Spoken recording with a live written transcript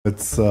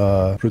It's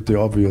pretty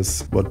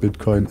obvious what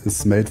Bitcoin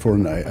is made for,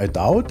 and I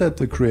doubt that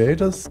the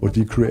creators or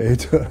the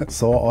creator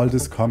saw all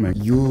this coming.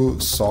 You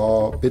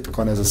saw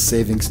Bitcoin as a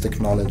savings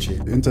technology.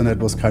 The internet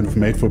was kind of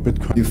made for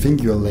Bitcoin. You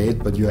think you're late,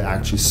 but you're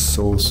actually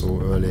so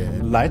early.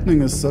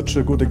 Lightning is such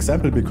a good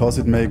example because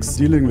it makes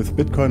dealing with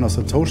Bitcoin or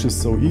Satoshis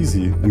so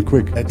easy and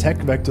quick. Attack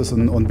vectors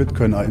on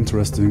Bitcoin are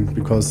interesting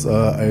because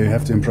I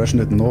have the impression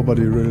that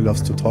nobody really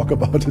loves to talk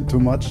about it too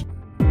much.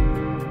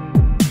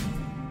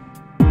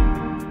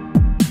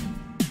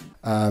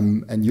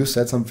 And you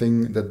said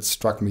something that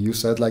struck me. You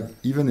said, like,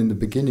 even in the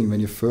beginning, when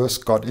you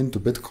first got into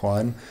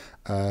Bitcoin,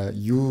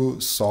 you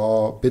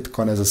saw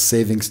Bitcoin as a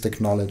savings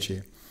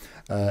technology.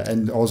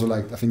 And also,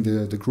 like, I think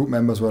the group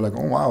members were like,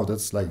 oh, wow,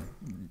 that's like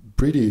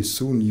pretty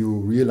soon you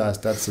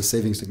realized that's a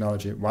savings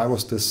technology. Why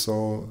was this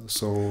so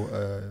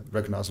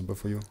recognizable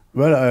for you?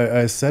 Well,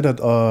 I said it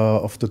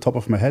off the top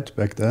of my head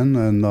back then,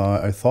 and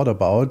I thought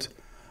about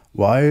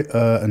why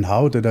and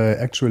how did I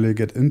actually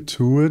get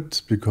into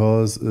it,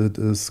 because it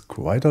is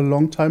quite a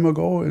long time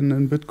ago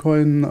in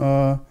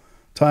Bitcoin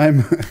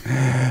time.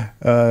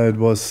 It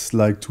was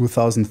like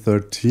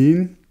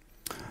 2013.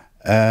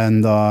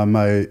 And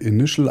my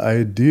initial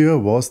idea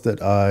was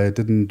that I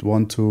didn't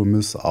want to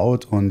miss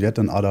out on yet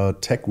another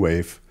tech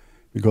wave,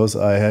 because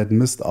I had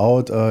missed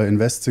out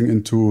investing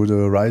into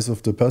the rise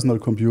of the personal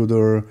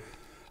computer.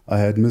 I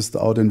had missed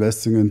out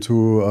investing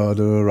into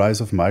the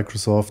rise of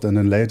Microsoft, and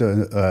then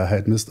later I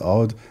had missed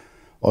out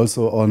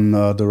also on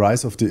the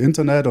rise of the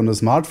internet, on the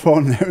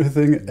smartphone and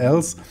everything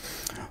else.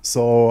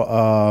 So,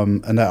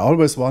 and I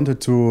always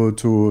wanted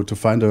to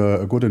find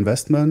a good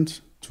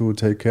investment to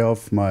take care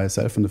of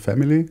myself and the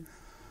family.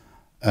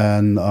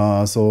 And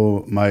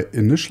so my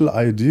initial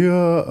idea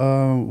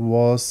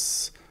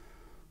was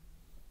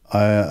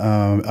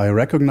I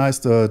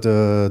recognized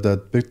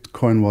that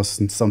Bitcoin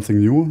was something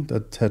new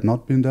that had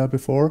not been there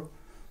before.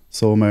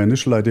 So my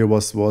initial idea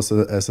was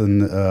as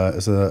an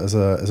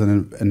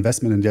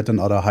investment in yet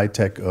another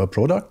high-tech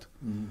product,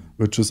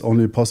 which is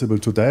only possible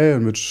today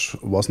and which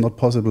was not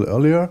possible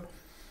earlier.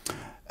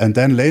 And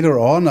then later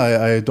on,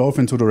 I dove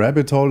into the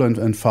rabbit hole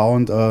and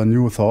found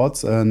new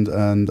thoughts, and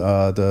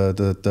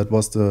that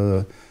was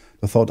the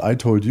thought I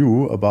told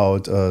you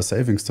about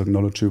savings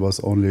technology was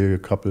only a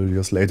couple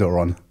years later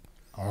on.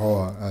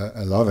 Oh,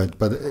 I love it.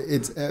 But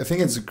I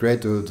think it's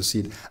great to see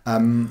it.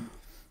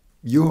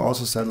 You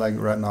also said, like,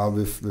 right now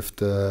with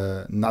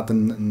the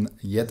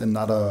yet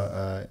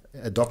another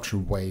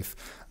adoption wave.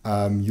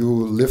 You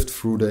lived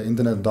through the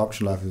internet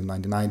adoption, like in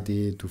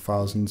 1990,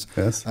 2000s.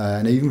 Yes.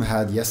 And I even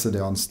had yesterday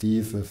on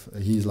Steve,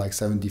 he's like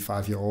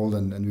 75-year-old,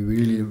 and we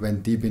really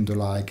went deep into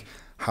like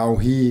how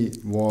he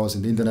was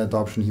in the internet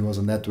adoption. He was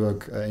a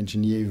network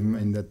engineer even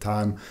in that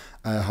time.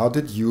 How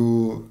did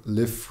you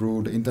live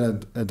through the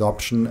internet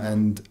adoption?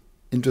 And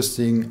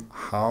interesting,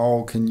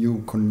 how can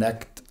you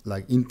connect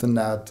like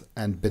internet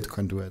and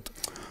Bitcoin to it?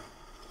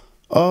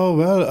 Oh,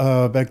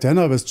 well, back then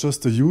I was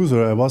just a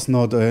user. I was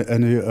not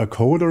a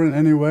coder in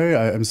any way.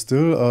 I am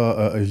still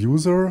a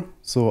user,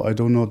 so I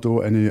do not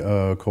do any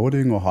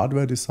coding or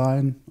hardware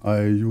design.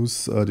 I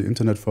use the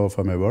internet for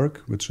my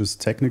work, which is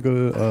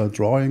technical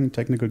drawing,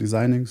 technical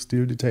designing,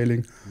 steel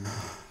detailing,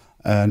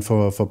 and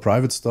for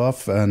private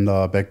stuff. And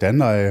back then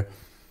I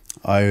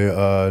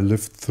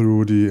lived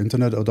through the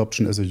internet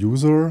adoption as a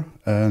user,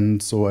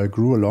 and so I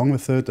grew along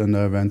with it, and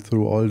I went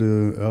through all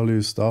the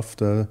early stuff,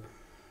 the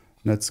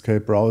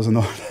Netscape browser and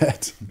all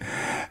that,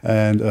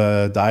 and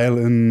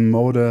dial-in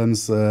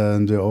modems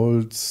and the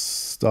old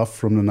stuff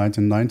from the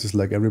 1990s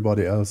like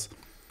everybody else.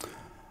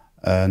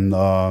 And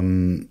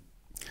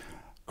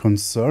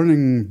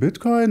concerning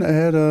Bitcoin, I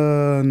had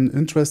an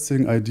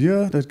interesting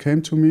idea that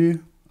came to me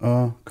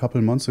a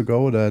couple months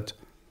ago, that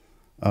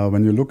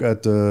when you look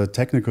at the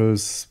technical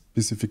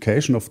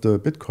specification of the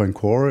Bitcoin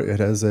core,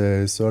 it has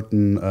a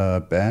certain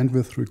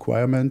bandwidth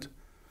requirement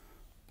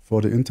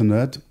for the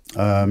internet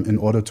in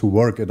order to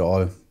work at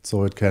all,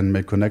 so it can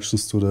make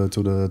connections to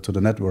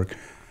the network.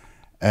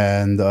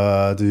 And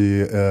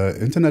the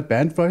internet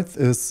bandwidth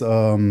is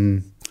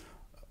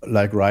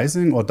like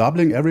rising or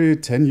doubling every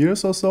 10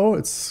 years or so.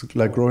 It's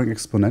like growing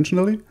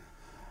exponentially.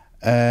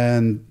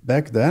 And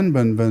back then,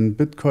 when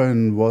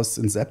Bitcoin was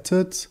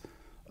incepted,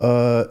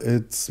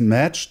 it's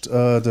matched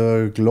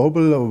the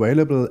global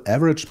available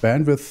average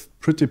bandwidth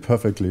pretty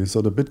perfectly.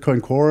 So the Bitcoin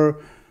core,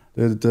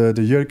 the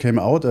year it came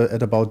out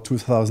at about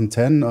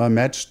 2010,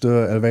 matched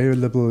the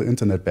available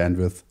internet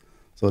bandwidth.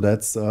 So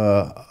that's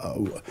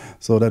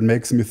so that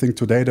makes me think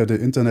today that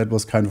the internet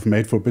was kind of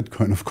made for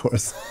Bitcoin, of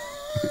course.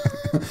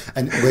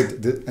 And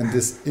wait, and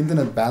this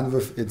internet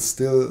bandwidth, it's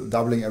still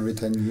doubling every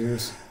 10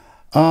 years?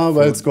 Well,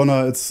 I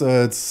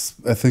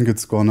think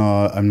it's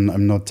gonna.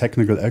 I'm not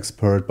technical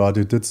expert, but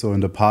it did so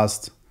in the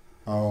past.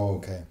 Oh,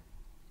 okay.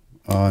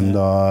 And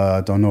I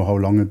don't know how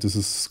long this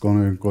is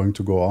going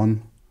to go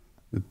on.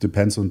 It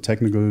depends on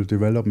technical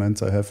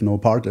developments I have no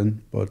part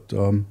in, but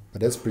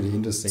that's pretty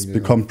interesting. It's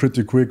become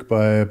pretty quick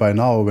by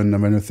now. When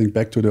you think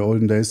back to the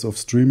olden days of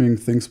streaming,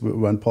 things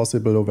weren't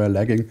possible or were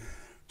lagging.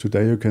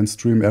 Today you can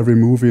stream every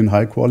movie in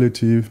high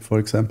quality, for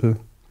example.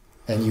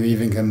 And you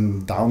even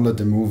can download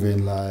the movie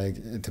in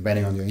like,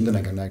 depending on your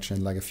internet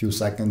connection, like a few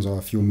seconds or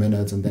a few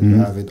minutes, and then you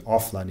have it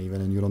offline even,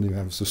 and you don't even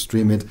have to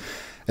stream it.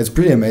 It's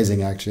pretty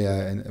amazing, actually.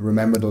 I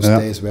remember those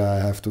days where I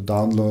have to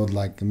download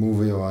like a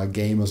movie or a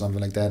game or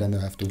something like that, and I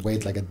have to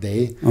wait like a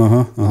day.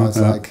 Now it's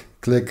like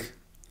click,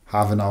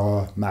 half an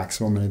hour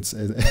maximum, and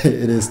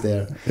it is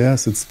there.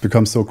 Yes, it's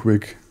become so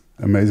quick,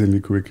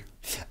 amazingly quick.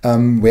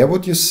 Where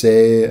would you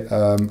say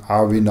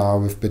are we now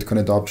with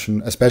Bitcoin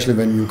adoption, especially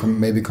when you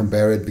maybe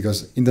compare it,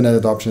 because internet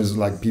adoption is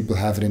like people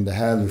have it in the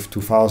head with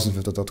 2000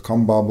 with the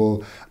 .com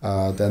bubble,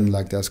 then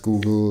like there's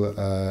Google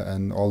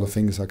and all the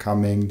things are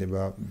coming, they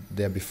were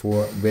there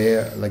before.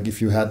 Where, like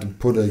if you had to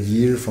put a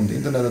year from the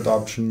internet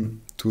adoption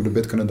to the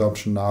Bitcoin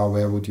adoption now,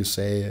 where would you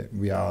say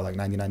we are, like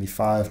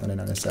 1995,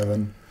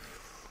 1997?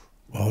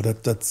 Wow,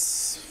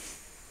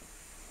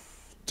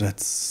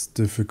 that's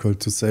difficult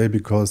to say,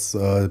 because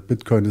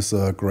Bitcoin is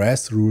a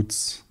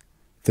grassroots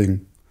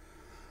thing,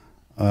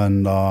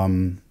 and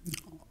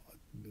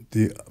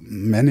the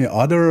many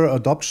other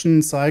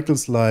adoption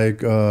cycles, like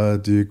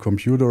the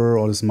computer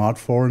or the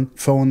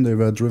smartphone, they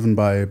were driven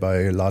by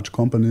large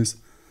companies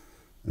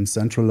and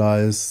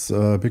centralized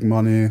big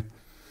money.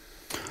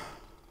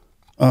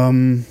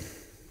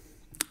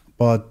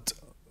 But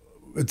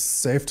it's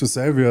safe to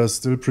say we are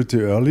still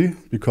pretty early,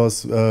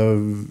 because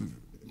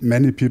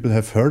many people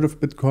have heard of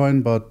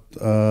Bitcoin, but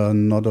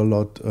not a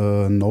lot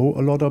know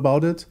a lot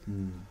about it.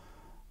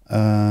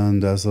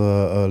 And there's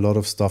a lot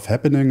of stuff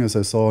happening. As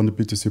I saw on the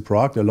BTC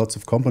Prague, there are lots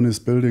of companies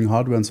building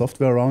hardware and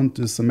software around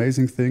this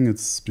amazing thing.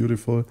 It's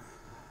beautiful.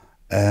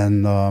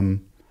 And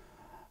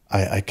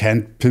I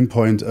can't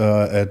pinpoint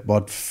at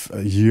what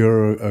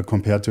year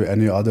compared to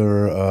any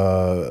other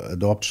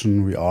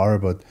adoption we are,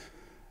 but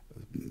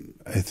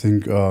I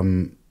think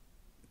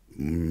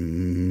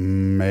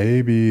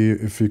maybe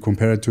if we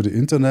compare it to the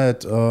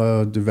internet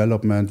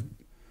development,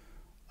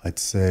 I'd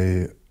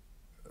say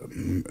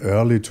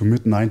early to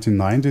mid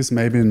 1990s,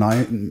 maybe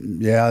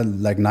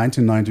like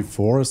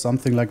 1994 or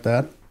something like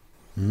that.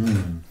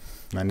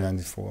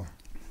 1994.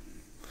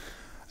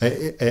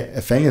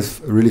 I think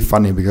it's really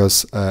funny,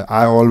 because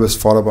I always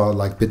thought about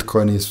like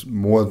Bitcoin is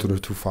more to the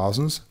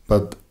 2000s,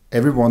 but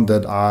everyone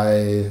that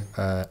I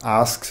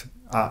asked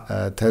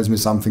tells me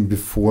something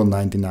before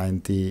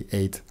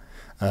 1998.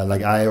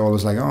 Like I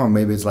always like, oh,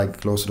 maybe it's like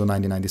closer to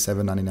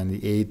 1997,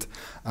 1998,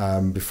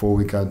 before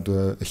we got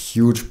a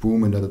huge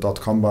boom into the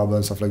 .com bubble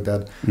and stuff like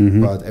that.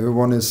 But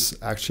everyone is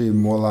actually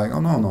more like,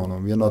 oh,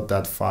 no, we are not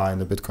that far in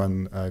the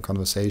Bitcoin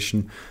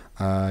conversation.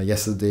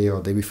 Yesterday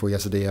or day before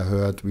yesterday, I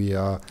heard we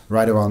are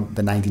right around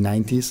the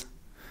 1990s.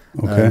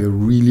 Okay. We're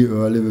really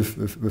early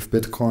with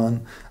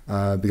Bitcoin,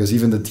 because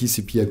even the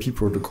TCP/IP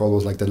protocol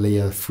was like the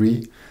layer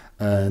 3.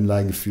 And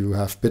like if you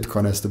have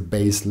Bitcoin as the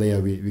base layer,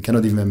 we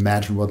cannot even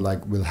imagine what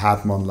like will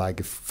happen on like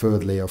a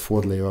third layer,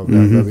 fourth layer,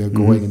 where we are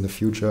going in the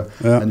future.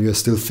 And we are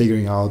still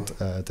figuring out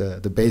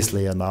the base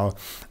layer now,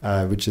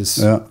 which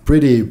is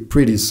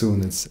pretty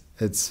soon. It's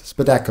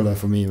spectacular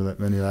for me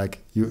when you like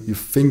you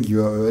think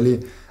you are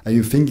early and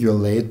you think you're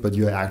late, but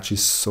you're actually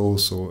so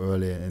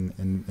early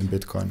in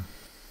Bitcoin.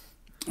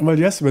 Well,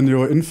 yes, when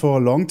you're in for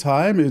a long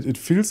time, it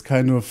feels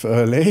kind of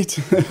late,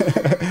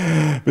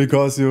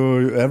 because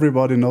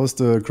everybody knows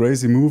the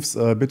crazy moves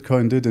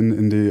Bitcoin did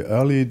in the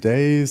early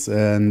days,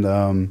 and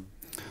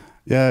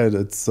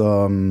it's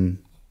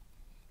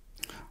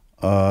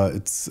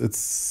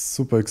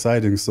super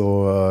exciting.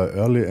 So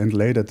early and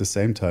late at the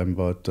same time,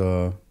 but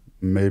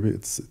maybe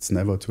it's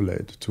never too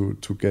late to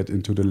get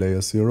into the layer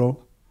 0.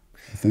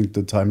 I think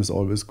the time is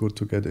always good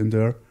to get in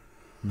there.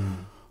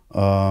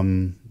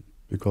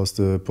 Because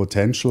the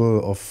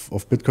potential of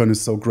Bitcoin is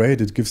so great.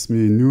 It gives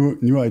me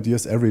new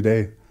ideas every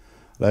day.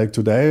 Like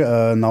today,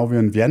 now we're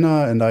in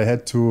Vienna, and I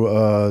had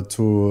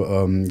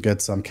to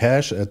get some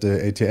cash at the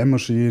ATM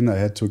machine. I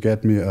had to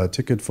get me a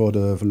ticket for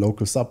the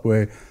local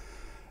subway,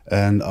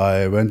 and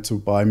I went to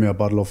buy me a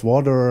bottle of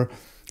water.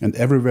 And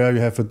everywhere you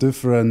have a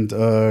different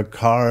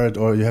card,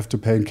 or you have to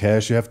pay in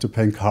cash, you have to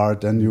pay in card,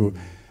 then you.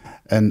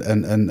 And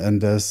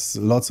there's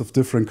lots of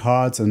different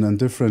cards and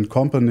different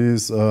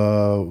companies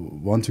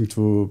wanting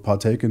to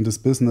partake in this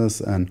business.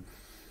 And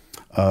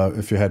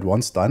if you had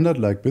one standard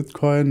like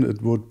Bitcoin,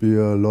 it would be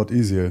a lot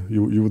easier.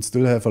 You would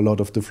still have a lot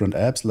of different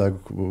apps, like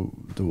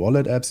the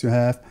wallet apps you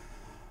have.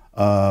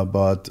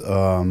 But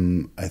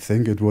I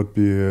think it would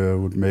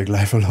make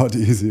life a lot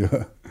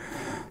easier.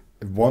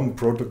 One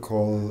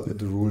protocol,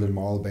 the rule them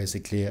all,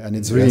 basically. And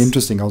it's really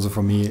interesting also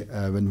for me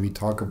when we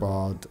talk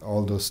about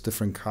all those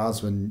different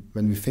cards, when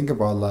we think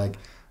about like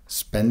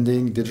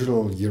spending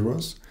digital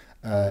euros,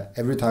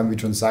 every time we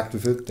transact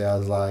with it,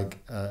 there's like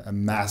a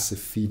massive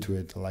fee to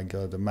it. Like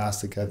the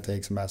MasterCard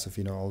takes a massive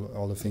fee,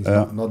 all the things,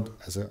 not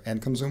as an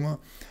end consumer,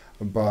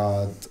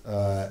 but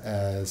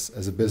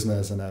as a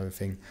business and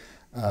everything.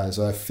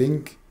 So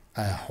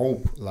I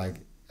hope like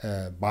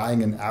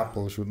buying an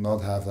Apple should not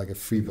have like a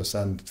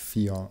 3%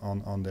 fee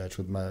on there. It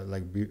should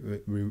like be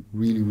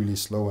really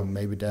slow, and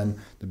maybe then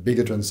the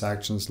bigger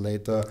transactions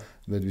later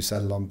that we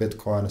settle on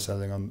Bitcoin or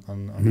selling on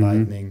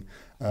Lightning,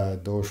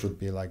 those should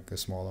be like a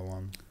smaller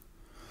one.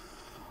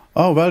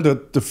 Oh well,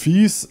 the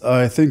fees,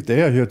 I think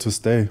they are here to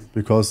stay,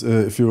 because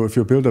if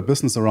you build a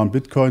business around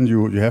Bitcoin,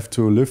 you have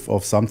to live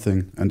off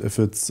something, and if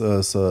it's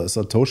a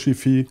Satoshi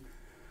fee,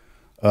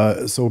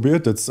 so be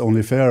it. It's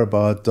only fair,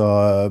 but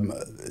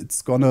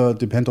it's gonna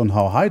depend on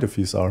how high the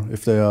fees are.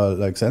 If they are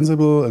like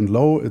sensible and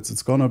low,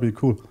 it's gonna be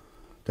cool.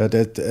 That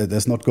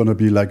there's not gonna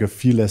be like a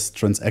fee-less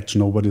transaction.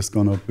 Nobody's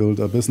gonna build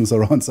a business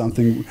around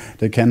something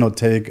they cannot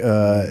take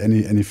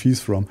any fees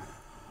from.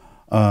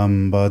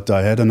 But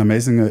I had an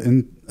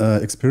amazing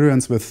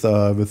experience with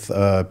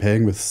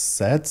paying with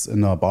sats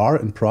in a bar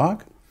in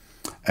Prague,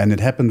 and it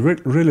happened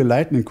really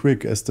lightning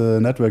quick, as the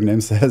network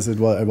name says. It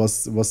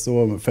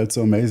felt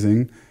so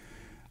amazing,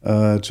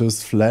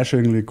 just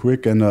flashingly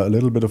quick, and a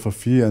little bit of a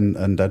fee,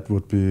 and that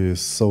would be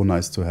so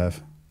nice to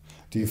have.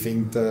 Do you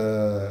think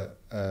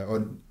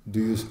or do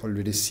you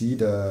already see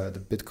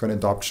the Bitcoin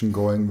adoption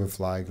going with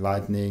like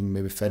Lightning,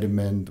 maybe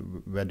Fediment?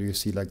 Where do you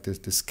see like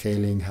the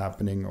scaling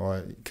happening,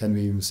 or can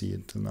we even see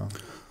it now?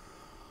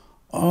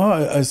 Oh,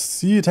 I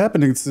see it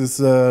happening.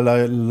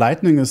 Like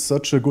Lightning is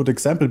such a good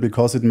example,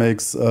 because it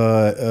makes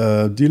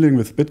dealing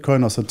with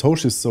Bitcoin or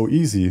Satoshis so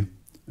easy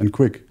and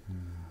quick.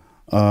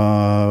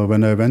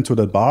 When I went to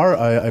that bar,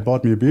 I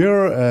bought me a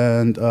beer,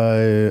 and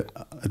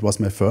it was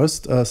my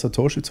first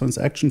Satoshi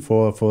transaction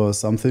for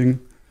something.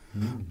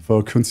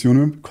 For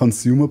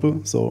consumable,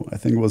 so I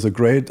think it was a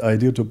great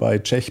idea to buy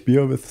Czech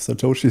beer with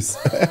Satoshis.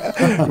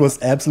 It was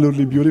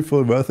absolutely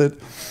beautiful, worth it.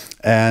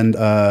 And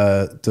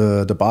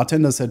the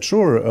bartender said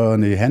sure,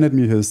 and he handed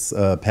me his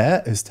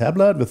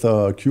tablet with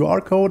a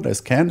QR code. I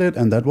scanned it,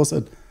 and that was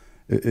it.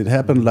 It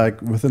happened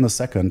like within a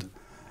second,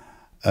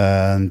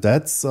 and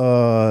that's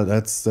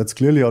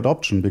clearly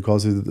adoption,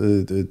 because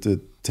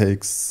it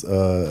takes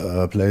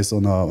place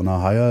on a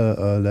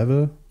higher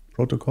level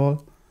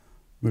protocol,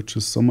 which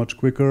is so much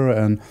quicker.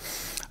 And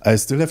I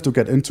still have to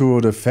get into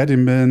the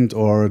Fediment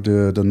or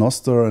the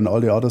Noster and all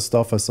the other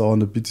stuff I saw on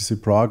the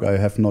BTC Prague. I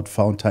have not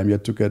found time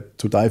yet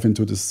to dive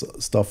into this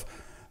stuff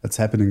that's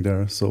happening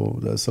there. So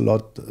there's a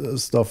lot of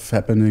stuff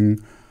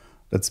happening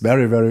that's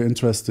very, very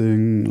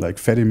interesting. Like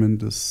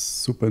Fediment is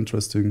super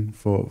interesting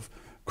for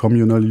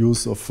communal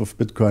use of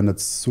Bitcoin.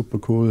 That's super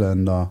cool,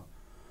 and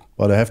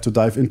but I have to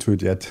dive into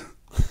it yet.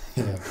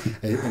 Yeah,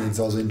 and it's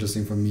also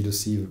interesting for me to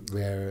see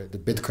where the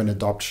Bitcoin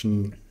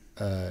adoption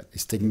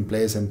is taking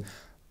place, and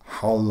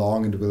how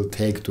long it will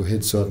take to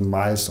hit certain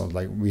milestones.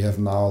 Like we have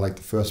now, like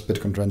the first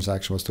Bitcoin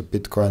transaction was the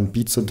Bitcoin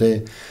Pizza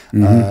Day.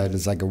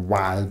 It's like a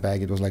while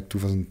back. It was like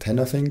 2010,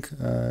 I think.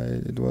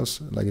 It was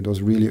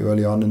really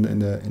early on in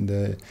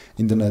the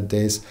internet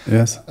days.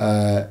 Yes.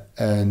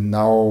 And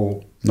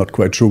now, not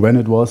quite sure when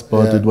it was,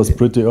 but it was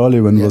pretty early,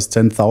 when it was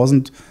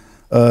 10,000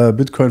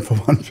 Bitcoin for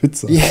one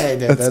pizza. Yeah,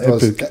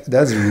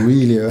 that's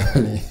really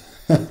early.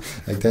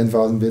 Like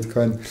 10,000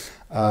 Bitcoin.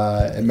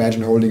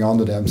 Imagine holding on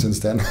to them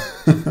since then.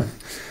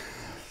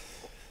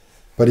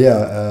 But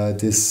yeah,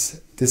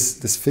 this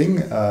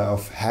thing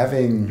of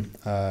having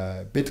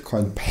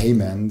Bitcoin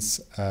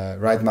payments,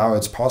 right now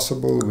it's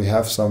possible. We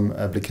have some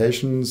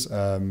applications.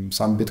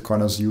 Some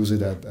Bitcoiners use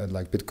it at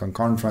like Bitcoin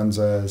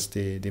conferences.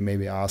 They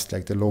maybe ask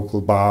like the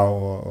local bar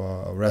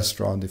or a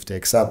restaurant if they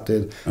accept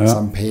it. Yeah.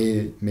 Some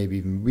pay maybe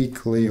even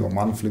weekly or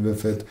monthly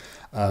with it.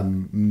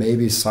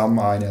 Maybe some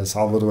are in El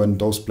Salvador and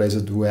those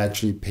places who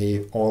actually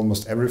pay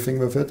almost everything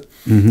with it.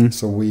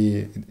 So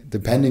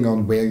depending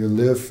on where you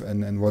live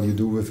and what you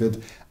do with it,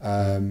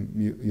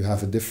 you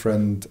have a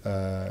different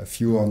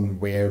view on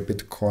where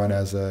Bitcoin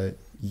as a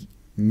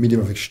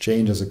medium of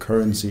exchange, as a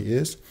currency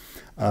is.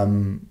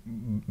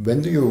 When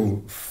do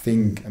you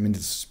think, I mean,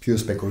 it's pure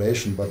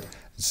speculation, but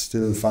it's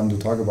still fun to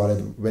talk about it.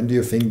 When do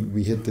you think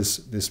we hit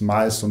this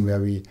milestone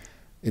where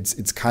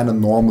it's kind of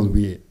normal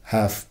we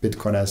have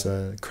Bitcoin as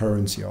a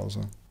currency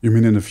also? You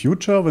mean in the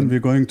future, when we're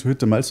going to hit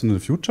the milestone in the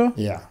future?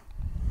 Yeah.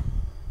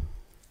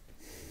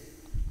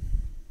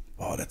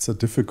 Oh, that's a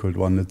difficult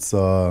one. It's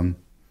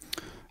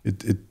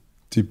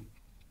it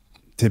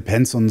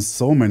depends on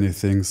so many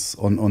things,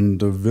 on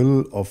the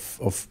will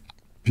of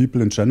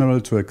people in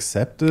general to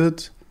accept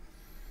it,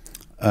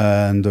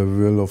 and the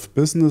will of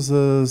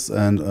businesses,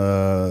 and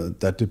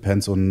that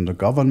depends on the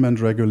government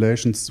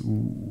regulations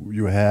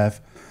you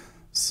have.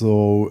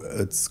 So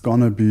it's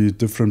gonna be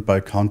different by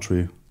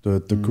country.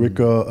 The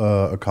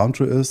quicker a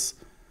country is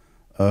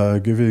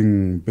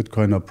giving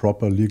Bitcoin a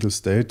proper legal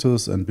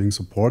status and being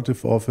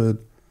supportive of it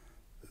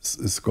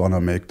is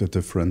gonna make the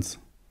difference.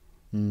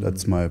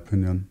 That's my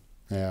opinion.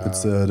 Yeah.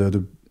 It's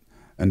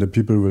and the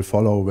people will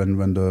follow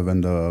when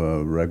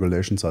the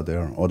regulations are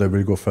there, or they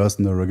will go first,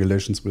 and the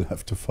regulations will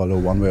have to follow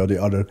one way or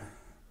the other.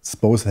 It's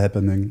both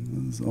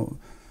happening. So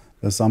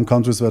there's some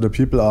countries where the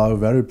people are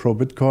very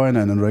pro-Bitcoin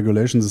and then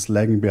regulations is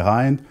lagging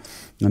behind,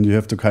 and you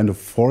have to kind of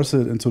force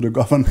it into the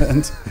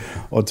government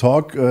or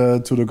talk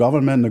to the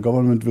government. The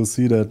government will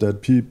see that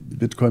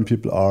Bitcoin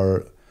people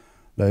are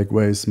like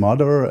way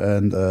smarter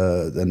and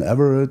than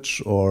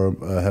average, or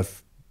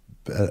have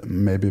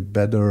maybe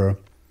better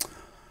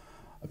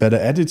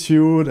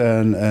attitude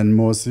and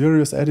more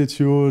serious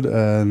attitude,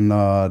 and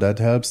that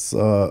helps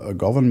a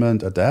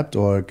government adapt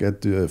or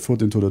get the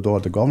foot into the door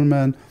at the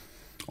government.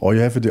 Or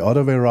you have it the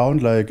other way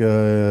around, like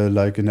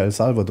in El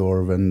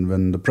Salvador,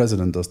 when the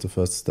president does the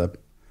first step.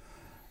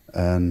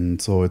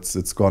 And so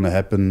it's gonna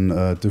happen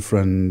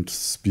different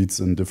speeds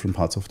in different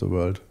parts of the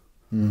world.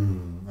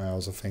 I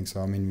also think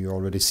so. I mean, we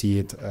already see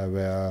it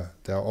where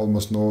there are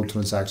almost no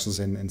transactions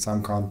in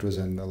some countries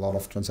and a lot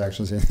of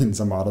transactions in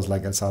some others,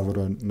 like El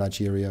Salvador and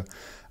Nigeria.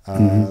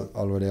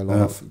 Already a lot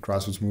of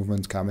grassroots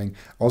movements coming.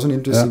 Also an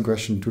interesting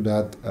question to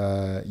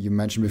that. You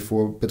mentioned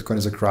before, Bitcoin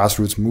is a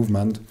grassroots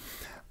movement.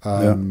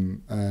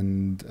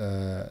 And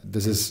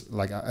this is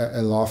like I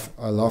love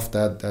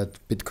that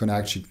Bitcoin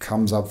actually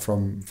comes up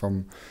from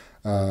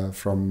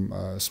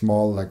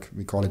small, like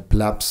we call it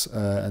plebs,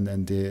 and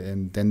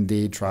then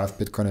they drive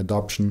Bitcoin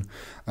adoption.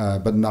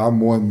 But now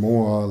more and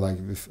more, like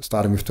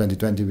starting with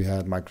 2020, we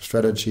had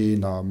MicroStrategy.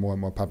 Now more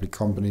and more public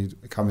companies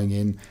coming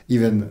in.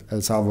 Even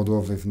El Salvador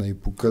with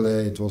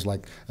Bukele, it was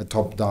like a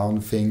top-down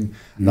thing.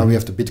 Now we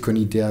have the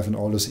Bitcoin ETF and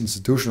all this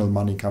institutional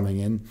money coming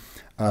in.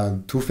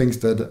 Two things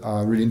that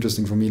are really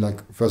interesting for me,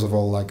 like first of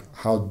all, like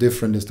how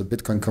different is the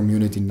Bitcoin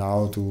community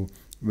now to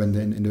when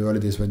in the early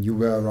days when you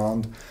were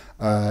around,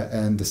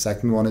 and the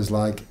second one is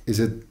like,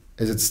 is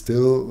it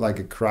still like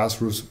a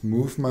grassroots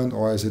movement,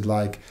 or is it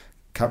like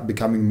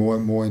becoming more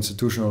and more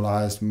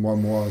institutionalized, more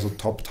and more as a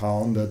top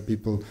down that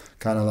people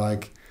kind of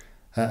like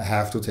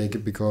have to take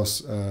it because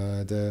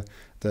the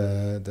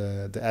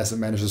asset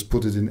managers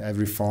put it in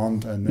every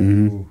fund,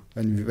 and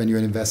when you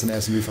invest in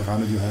S&P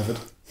 500, you have it.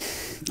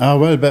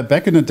 Well,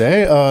 back in the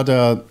day,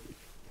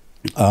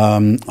 I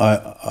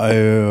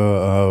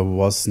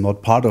was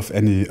not part of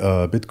any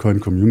Bitcoin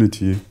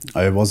community.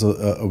 I was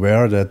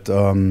aware that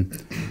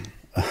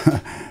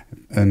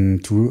in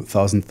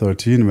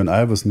 2013, when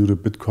I was new to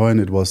Bitcoin,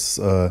 it was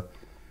in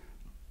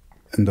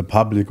the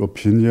public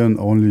opinion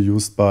only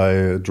used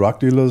by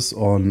drug dealers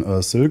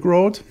on Silk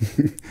Road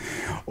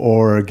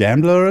or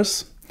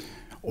gamblers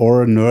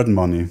or nerd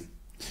money.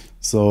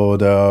 So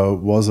there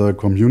was a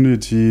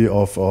community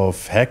of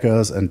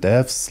hackers and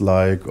devs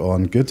like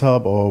on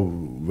GitHub or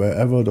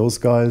wherever those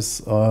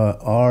guys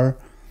are,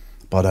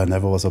 but I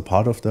never was a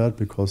part of that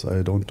because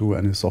I don't do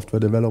any software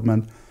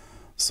development.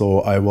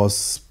 So I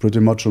was pretty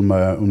much on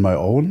my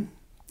own,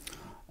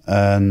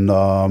 and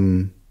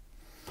then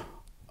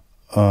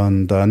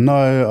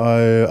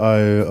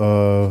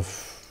I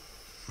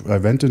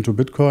went into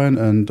Bitcoin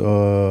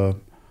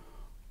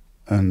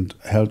and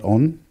held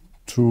on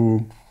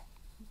to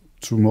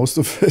most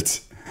of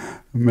it.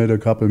 Made a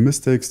couple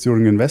mistakes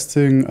during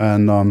investing,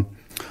 and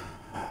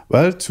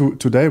well,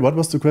 today, what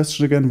was the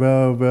question again?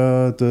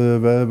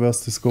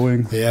 Where's this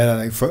going? Yeah,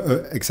 like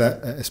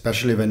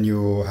especially when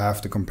you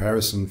have the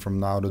comparison from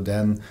now to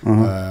then.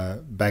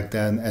 Back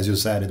then, as you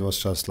said, it was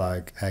just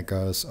like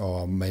hackers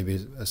or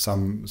maybe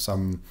some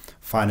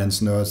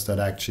finance nerds that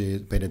actually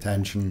paid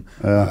attention,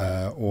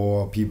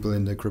 or people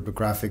in the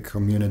cryptographic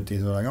community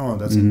who are like, oh,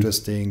 that's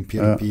interesting,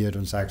 peer-to-peer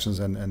transactions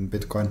and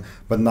Bitcoin.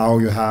 But now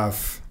you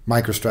have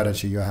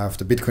MicroStrategy, you have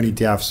the Bitcoin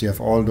ETFs, you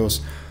have all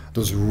those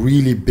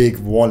really big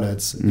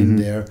wallets in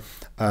there,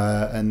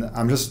 and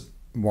I'm just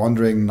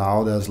wondering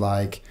now, there's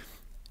like,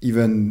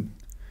 even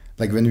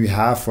like when we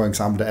have, for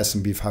example, the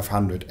S&P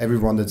 500,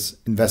 everyone that's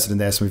invested in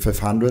the S&P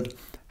 500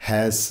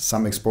 has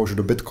some exposure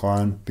to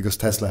Bitcoin because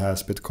Tesla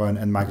has Bitcoin,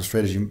 and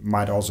MicroStrategy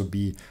might also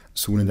be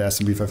soon in the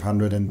S&P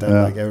 500, and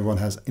then like everyone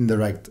has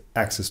indirect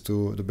access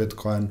to the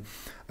Bitcoin.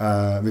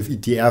 With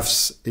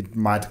ETFs, it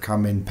might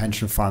come in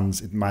pension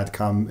funds, it might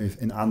come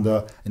in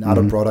other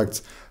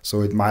products.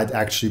 So it might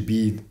actually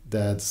be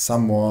that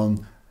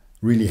someone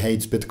really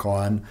hates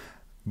Bitcoin,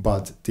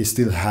 but they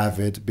still have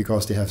it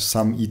because they have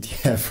some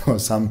ETF or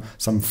some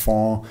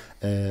fund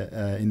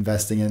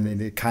investing in,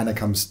 and it kind of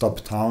comes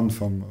top down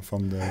from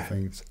the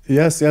things.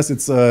 Yes,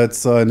 it's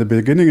in the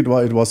beginning it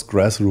was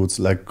grassroots,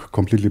 like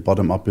completely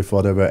bottom up.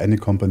 Before there were any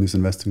companies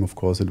investing, of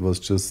course, it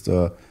was just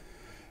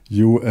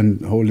you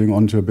and holding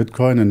onto your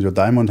Bitcoin and your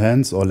diamond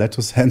hands or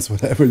lettuce hands,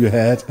 whatever you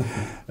had,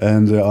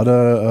 and the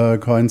other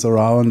coins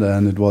around.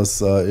 And it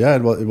was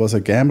it was a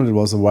gamble. It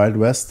was a Wild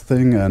West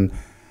thing. And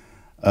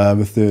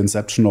with the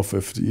inception of the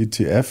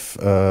ETF,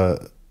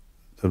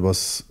 it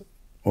was,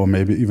 or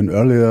maybe even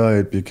earlier,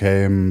 it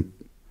became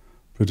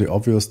pretty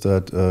obvious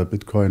that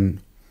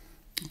Bitcoin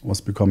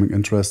was becoming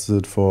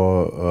interested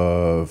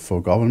for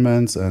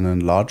governments and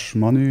in large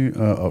money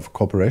of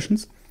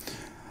corporations.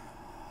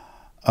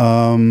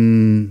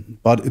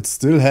 But it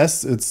still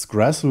has its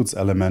grassroots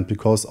element,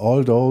 because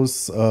all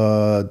those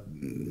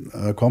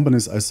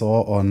companies I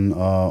saw on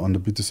the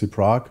BTC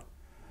Prague,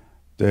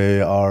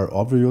 they are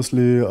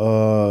obviously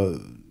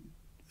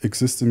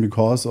existing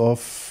because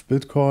of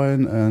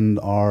Bitcoin and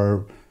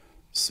are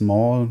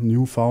small,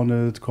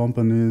 new-founded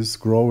companies,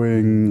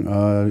 growing,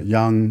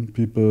 young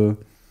people,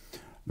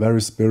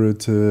 very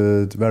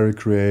spirited, very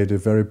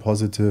creative, very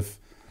positive.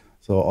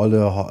 So all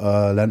the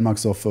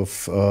landmarks of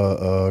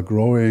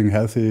growing,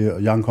 healthy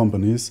young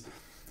companies,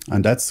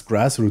 and that's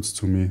grassroots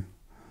to me,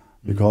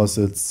 because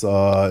it's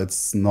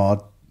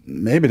not.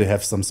 Maybe they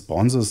have some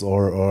sponsors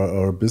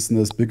or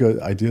business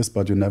bigger ideas,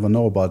 but you never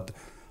know. But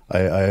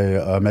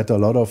I met a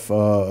lot of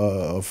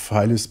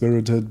highly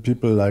spirited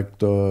people, like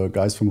the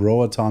guys from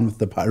Roatan with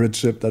the pirate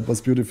ship. That was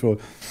beautiful,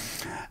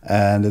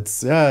 and it's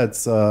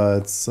such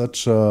a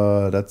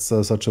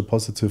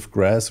positive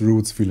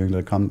grassroots feeling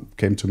that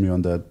came to me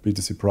on that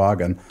BTC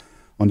Prague. And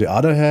on the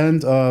other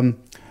hand, I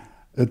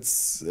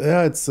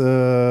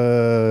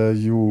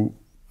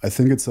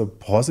think it's a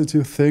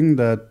positive thing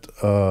that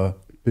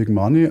big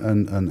money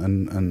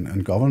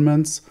and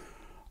governments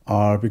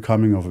are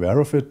becoming aware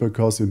of it,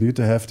 because you need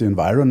to have the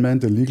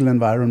environment, the legal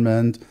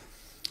environment,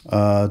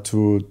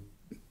 to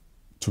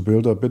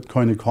build a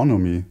Bitcoin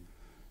economy.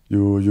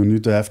 You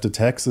need to have the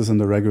taxes and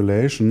the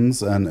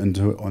regulations, and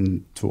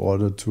to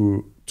order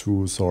to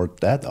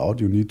sort that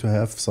out, you need to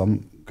have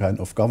some kind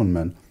of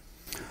government.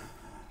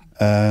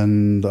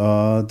 And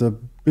the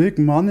big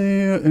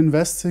money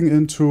investing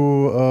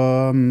into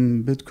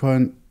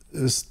Bitcoin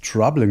is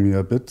troubling me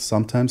a bit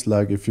sometimes,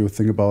 like if you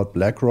think about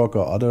BlackRock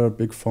or other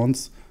big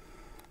funds,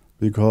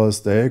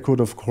 because they could,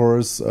 of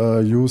course,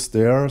 use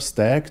their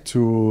stack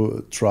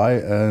to try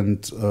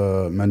and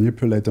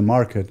manipulate the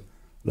market,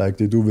 like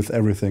they do with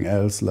everything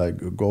else,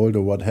 like gold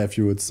or what have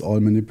you. It's all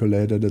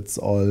manipulated. It's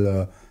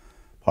all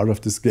part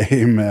of this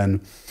game.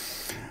 And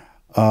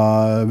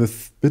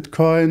with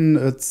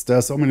Bitcoin, there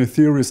are so many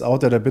theories out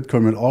there that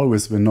Bitcoin will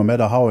always win, no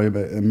matter how. I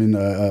mean,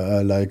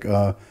 like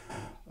a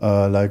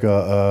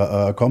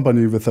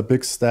company with a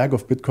big stack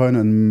of Bitcoin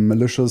and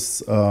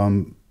malicious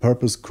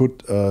purpose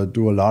could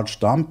do a large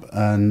dump,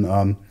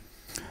 and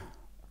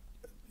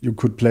you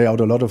could play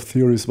out a lot of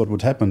theories what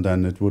would happen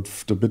then. The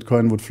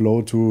Bitcoin would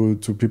flow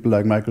to people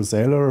like Michael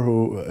Seyr,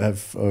 who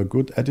have a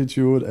good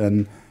attitude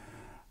and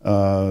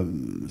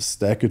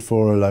stack it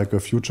for like a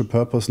future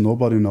purpose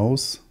nobody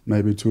knows,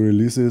 maybe to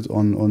release it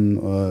upon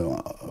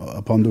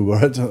the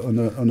world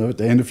on a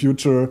day in the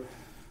future,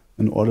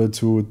 in order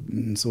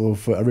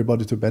for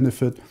everybody to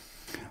benefit.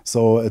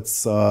 So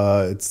it's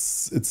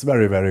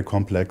very, very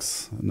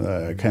complex.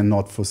 I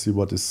cannot foresee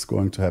what is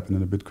going to happen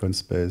in the Bitcoin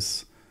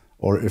space,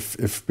 or if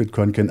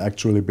Bitcoin can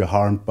actually be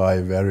harmed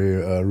by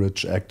very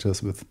rich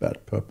actors with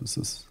bad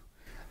purposes.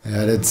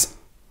 Yeah,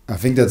 I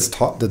think that's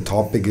the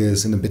topic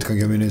is in the Bitcoin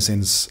community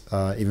since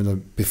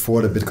even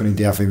before the Bitcoin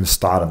ETF even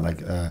started.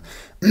 Like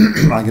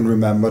I can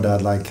remember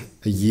that like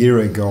a year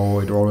ago,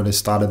 it already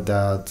started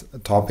that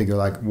topic of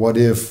like, what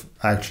if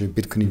actually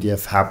Bitcoin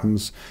ETF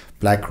happens?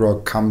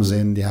 BlackRock comes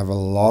in, they have a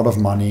lot of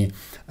money.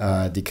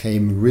 They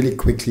came really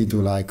quickly to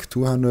like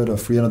 200 or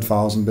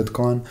 300,000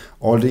 Bitcoin.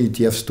 All the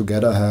ETFs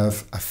together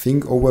have, I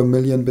think, over 1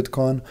 million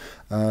Bitcoin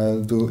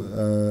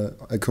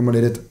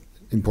accumulated.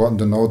 Important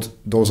to note,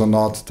 those are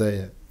not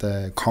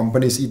the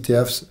company's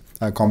ETFs,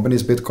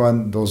 company's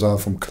Bitcoin. Those are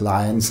from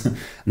clients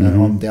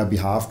on their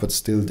behalf, but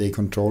still they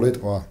control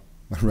it, or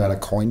rather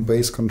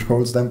Coinbase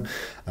controls them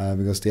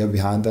because they are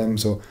behind them.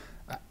 So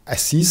I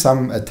see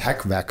some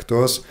attack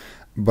vectors,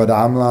 but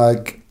I'm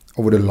like,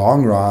 over the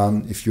long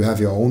run, if you have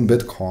your own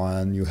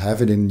Bitcoin, you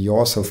have it in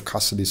your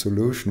self-custody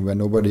solution where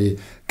nobody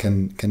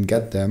can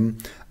get them.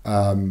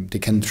 They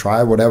can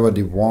try whatever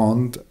they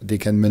want. They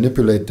can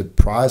manipulate the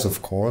price,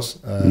 of course,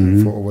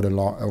 for over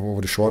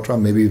the short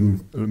run, maybe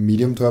even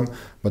medium term.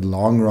 But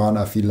long run,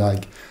 I feel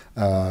like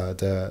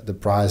the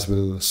price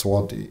will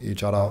sort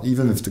each other out.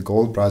 Even with the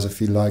gold price, I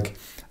feel like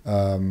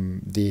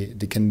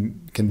they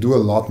can do a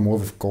lot more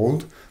with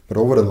gold. But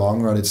over the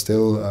long run, it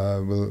still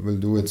will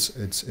do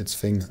its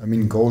thing. I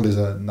mean, gold is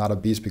another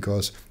beast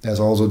because there's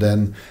also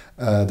then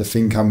the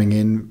thing coming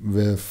in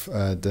with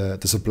the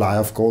supply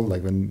of gold.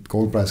 Like when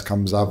gold price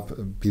comes up,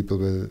 people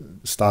will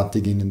start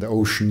digging in the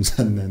oceans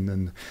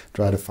and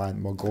try to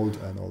find more gold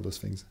and all those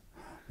things.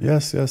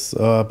 Yes.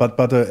 But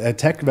the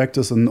attack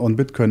vectors on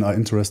Bitcoin are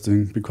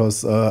interesting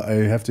because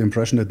I have the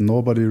impression that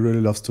nobody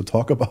really loves to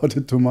talk about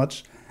it too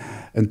much.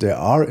 And there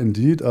are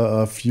indeed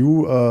a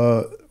few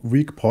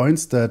weak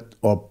points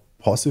or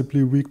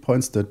possibly weak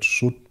points that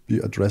should be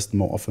addressed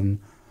more often.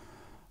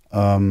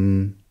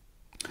 The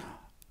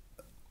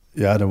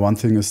one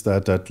thing is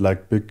that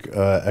like big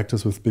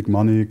actors with big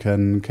money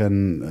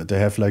they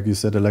have, like you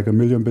said, like 1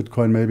 million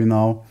Bitcoin maybe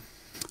now.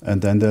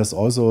 And then there's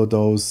also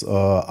those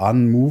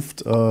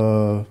unmoved,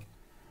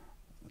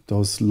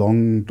 those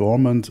long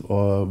dormant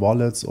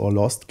wallets or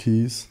lost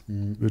keys,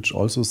 which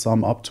also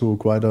sum up to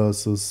quite a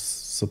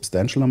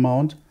substantial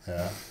amount.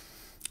 Yeah.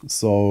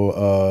 So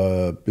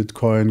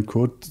Bitcoin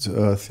could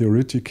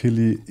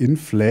theoretically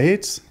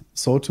inflate,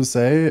 so to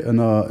say, in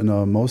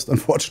a most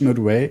unfortunate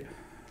way.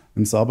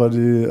 When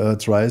somebody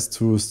tries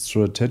to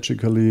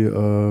strategically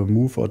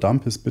move or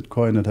dump his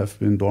Bitcoin that have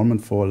been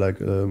dormant for like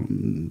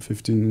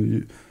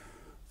 13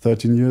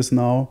 years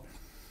now,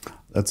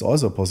 that's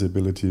also a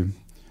possibility.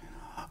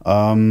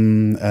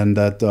 And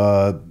that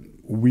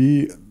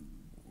we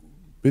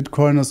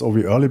Bitcoiners, or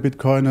we early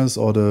Bitcoiners,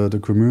 or the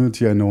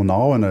community I know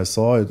now, and I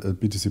saw it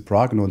at BTC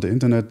Prague and on the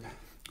internet,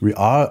 we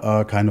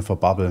are kind of a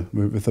bubble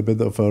with a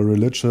bit of a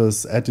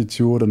religious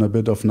attitude and a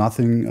bit of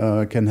nothing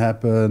can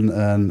happen,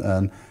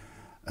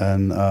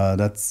 and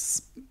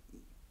that's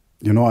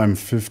you know, I'm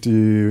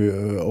 50,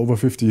 over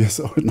 50 years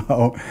old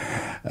now,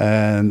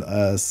 and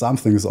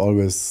something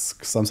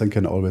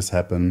can always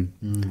happen.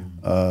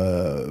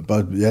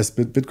 But yes,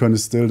 Bitcoin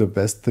is still the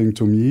best thing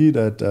to me.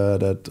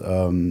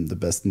 The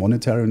best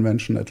monetary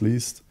invention, at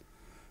least,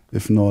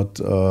 if not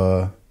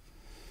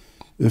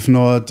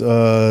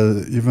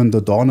even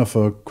the dawn of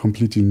a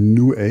completely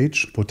new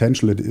age.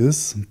 Potential it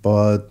is,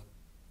 but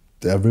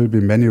there will be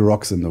many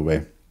rocks in the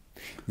way.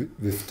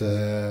 With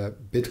the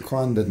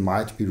Bitcoin that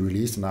might be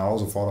released, and I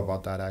also thought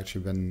about that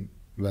actually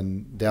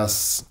when there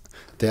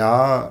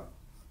are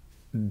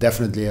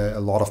definitely a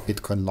lot of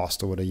Bitcoin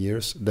lost over the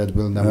years that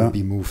will never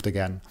be moved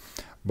again.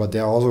 But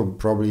there are also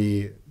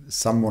probably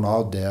someone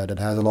out there that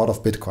has a lot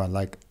of Bitcoin,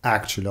 like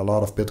actually a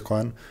lot of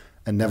Bitcoin,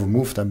 and never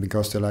move them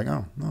because they're like,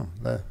 oh no,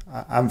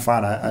 I'm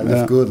fine, I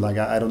live good, like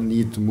I don't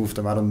need to move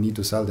them, I don't need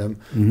to sell them.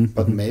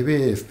 But maybe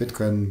if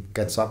Bitcoin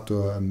gets up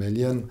to 1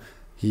 million,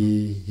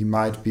 he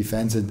might be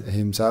fancied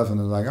himself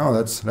and like, oh,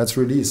 let's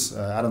release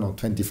I don't know,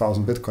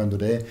 20,000 Bitcoin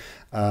today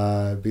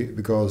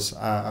because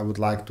I would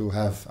like to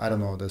have, I don't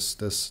know, this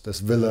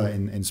villa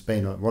in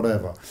Spain or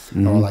whatever,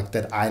 or like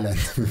that island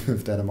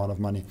with that amount of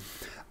money.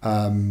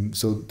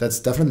 So that's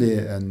definitely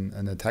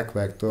an attack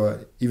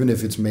vector, even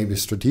if it's maybe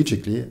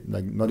strategically,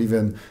 like not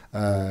even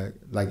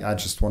like I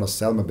just want to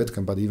sell my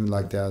Bitcoin, but even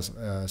like there's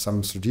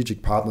some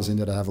strategic partners in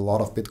there that have a lot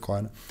of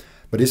Bitcoin.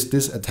 But is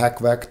this attack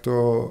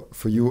vector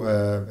for you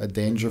a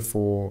danger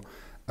for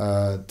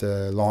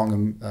the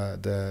long,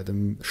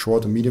 the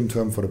short and medium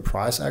term for the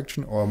price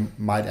action, or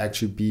might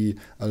actually be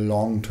a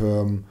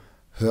long-term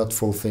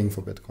hurtful thing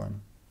for Bitcoin?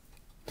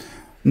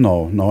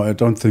 No, I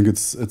don't think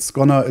it's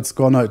gonna.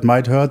 It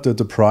might hurt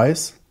the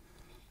price,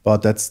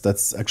 but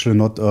that's actually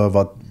not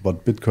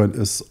what Bitcoin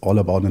is all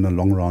about in the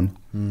long run.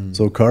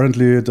 So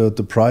currently,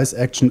 the price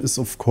action is,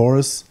 of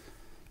course,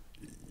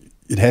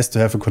 it has to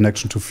have a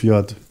connection to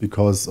fiat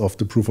because of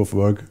the proof of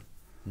work.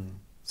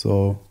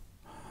 So,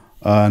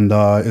 and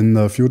in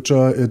the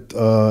future,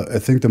 I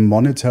think the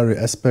monetary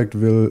aspect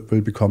will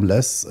become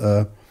less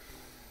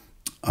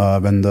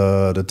when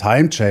the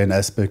time chain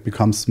aspect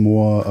becomes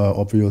more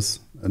obvious,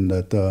 and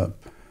that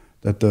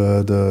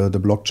the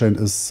blockchain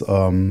is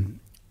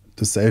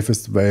the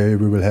safest way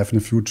we will have in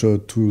the future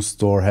to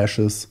store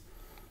hashes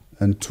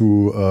and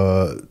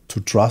to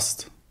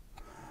trust.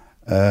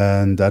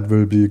 And that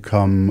will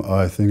become,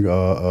 I think,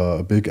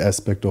 a big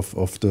aspect of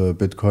the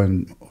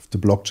Bitcoin, of the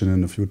blockchain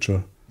in the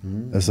future,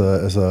 as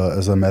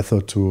a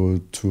method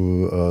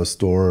to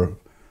store,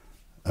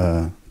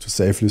 to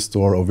safely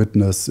store or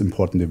witness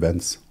important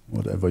events,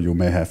 whatever you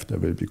may have. There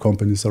will be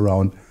companies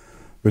around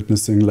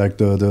witnessing, like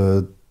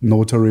the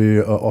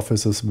notary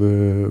offices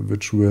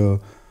which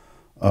will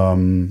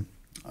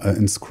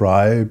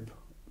inscribe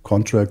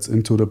contracts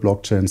into the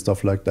blockchain,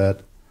 stuff like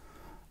that.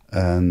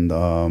 And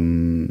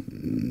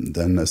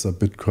then as a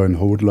Bitcoin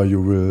hodler,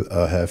 you will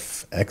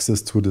have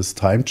access to this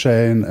time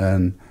chain,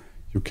 and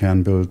you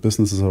can build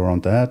businesses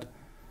around that.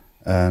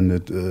 And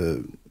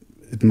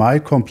it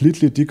might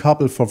completely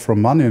decouple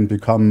from money and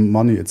become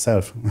money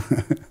itself,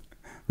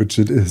 which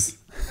it is.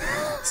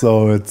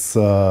 So it's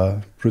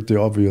pretty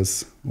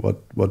obvious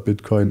what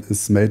Bitcoin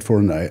is made for.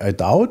 And I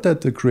doubt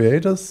that the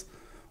creators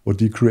or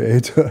the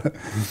creator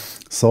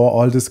saw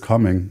all this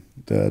coming.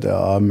 There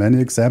are many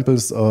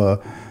examples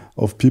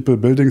of people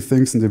building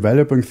things and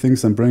developing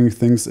things and bringing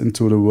things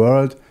into the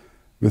world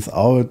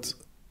without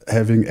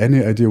having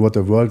any idea what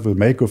the world will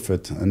make of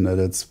it. And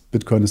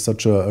Bitcoin is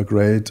such a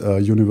great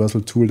universal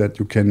tool that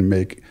you can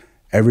make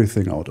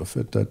everything out of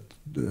it, that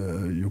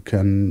you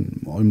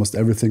can almost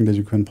everything that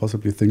you can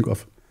possibly think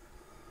of.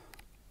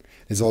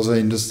 It's also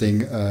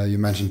interesting you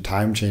mentioned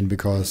time chain,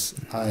 because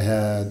I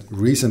had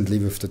recently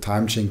with the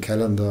time chain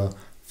calendar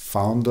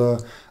founder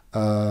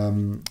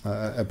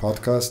a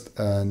podcast,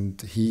 and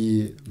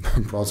he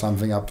brought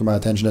something up to my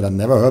attention that I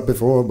never heard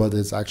before, but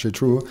it's actually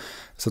true.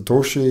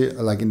 Satoshi,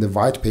 like in the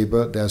white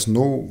paper, there's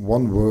no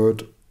one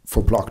word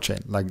for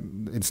blockchain. Like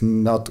it's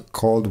not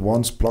called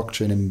once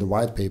blockchain in the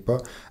white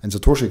paper, and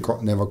Satoshi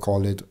never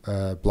called it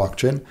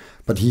blockchain,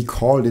 but he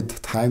called it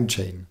time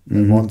chain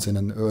once in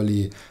an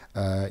early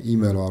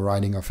email or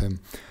writing of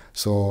him.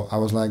 So I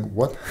was like,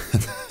 what?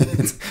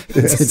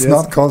 It's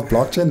not called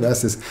blockchain.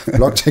 Where's this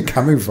blockchain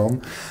coming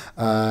from?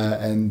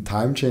 And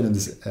time chain and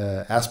this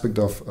aspect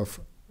of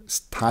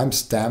time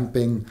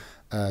stamping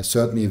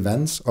certain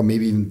events or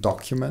maybe even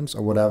documents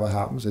or whatever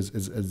happens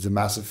is a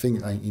massive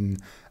thing. In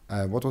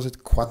what was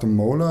it,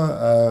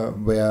 Guatemala,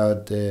 where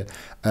the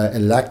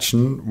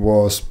election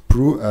was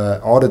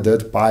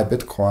audited by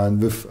Bitcoin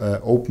with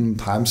open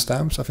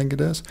timestamps, I think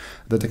it is,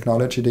 the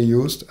technology they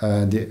used.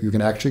 You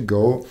can actually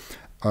go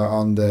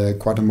on the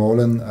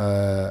Guatemalan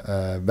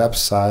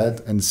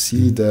website and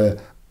see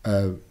the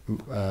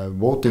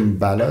voting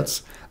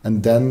ballots,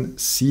 and then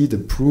see the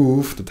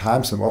proof, the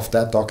timestamp of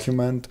that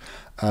document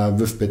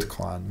with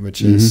Bitcoin,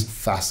 which is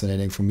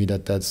fascinating for me.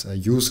 That's a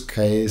use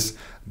case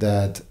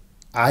that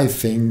I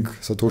think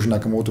Satoshi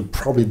Nakamoto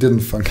probably didn't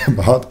think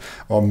about,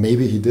 or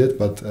maybe he did,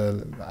 but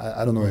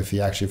I don't know if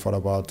he actually thought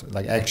about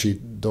like actually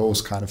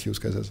those kind of use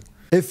cases.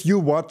 If you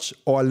watch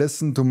or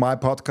listen to my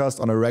podcast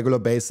on a regular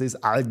basis,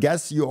 I'll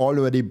guess you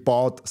already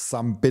bought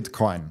some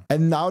Bitcoin.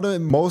 And now the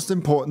most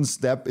important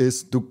step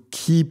is to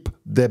keep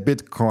the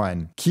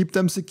Bitcoin. Keep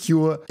them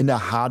secure in a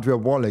hardware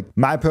wallet.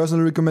 My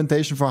personal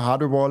recommendation for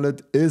hardware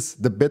wallet is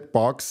the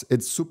BitBox.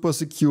 It's super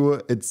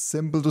secure. It's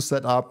simple to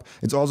set up.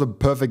 It's also a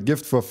perfect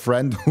gift for a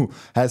friend who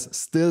has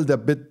still their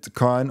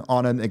Bitcoin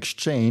on an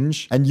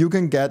exchange. And you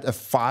can get a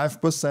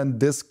 5%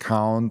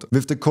 discount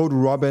with the code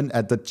Robin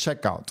at the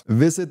checkout.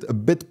 Visit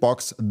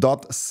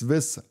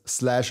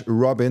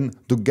bitbox.swiss/Robin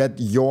to get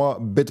your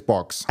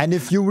BitBox. And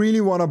if you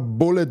really want to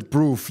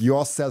bulletproof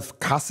your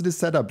self-custody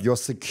setup, your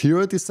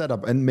security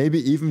setup, and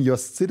maybe even your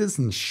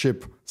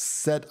citizenship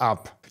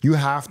setup, you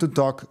have to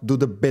talk to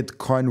the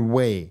Bitcoin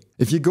Way.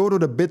 If you go to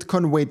the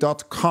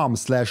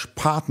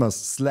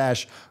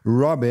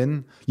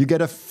bitcoinway.com/partners/Robin, you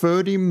get a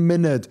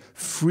 30-minute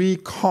free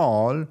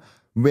call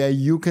where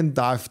you can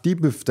dive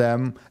deep with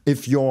them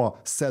if your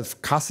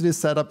self-custody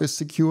setup is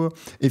secure,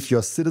 if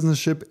your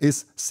citizenship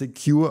is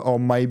secure or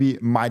maybe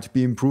might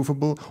be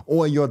improvable,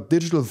 or your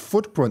digital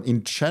footprint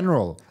in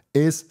general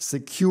is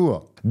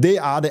secure. They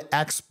are the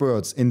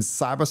experts in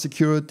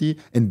cybersecurity,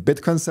 in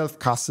Bitcoin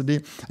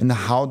self-custody, and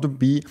how to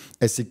be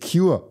a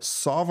secure,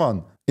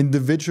 sovereign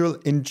individual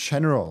in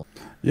general.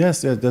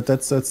 Yes, yeah,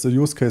 that's the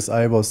use case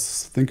I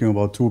was thinking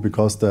about too,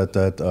 because that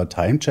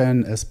time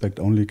chain aspect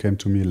only came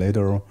to me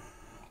later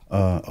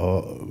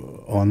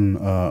on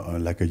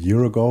like a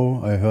year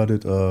ago. I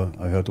heard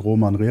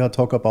Roman Rea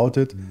talk about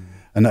it.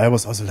 And I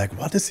was also like,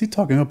 what is he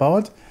talking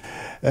about?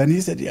 And he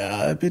said,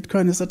 yeah,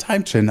 Bitcoin is a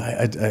time chain.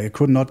 I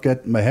could not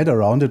get my head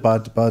around it,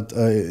 but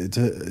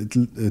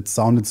it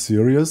sounded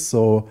serious.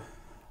 So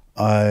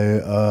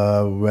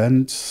I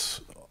went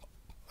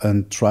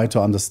and tried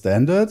to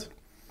understand it.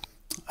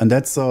 And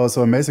that's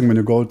so amazing when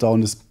you go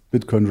down this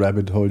Bitcoin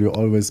rabbit hole. You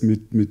always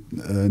meet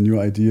new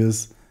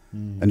ideas.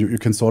 And you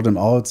can sort them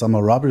out. Some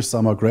are rubbish,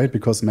 some are great,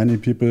 because many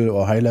people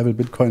or high-level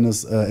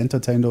Bitcoiners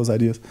entertain those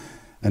ideas.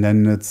 And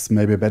then it's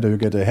maybe better you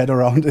get a head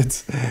around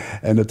it.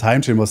 And the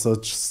time chain was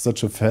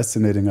such a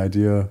fascinating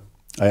idea.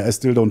 I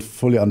still don't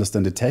fully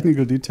understand the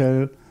technical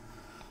detail.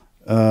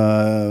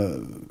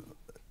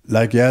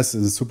 Yes,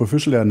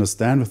 superficially I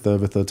understand with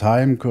the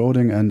time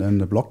coding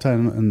and the block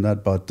time and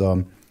that, but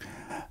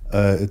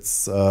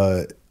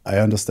I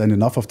understand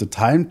enough of the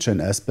time chain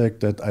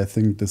aspect that I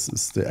think this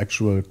is the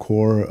actual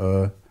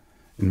core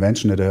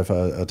invention, that you have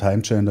a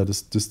time chain that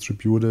is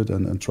distributed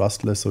and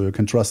trustless, so you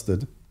can trust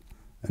it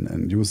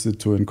and use it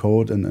to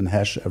encode and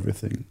hash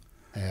everything.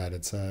 Yeah,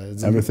 it's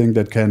everything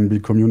that can be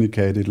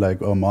communicated, like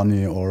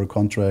money or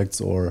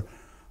contracts or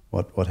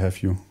what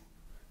have you.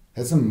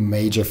 It's a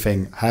major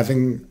thing,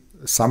 having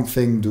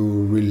something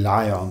to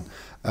rely on,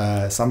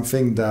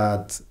 something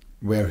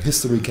where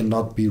history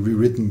cannot be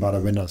rewritten by the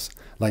winners.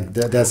 Like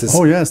there's this.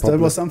 Oh yes, that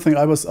was something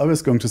I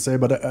was going to say,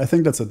 but I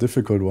think that's a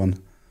difficult one,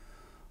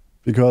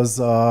 because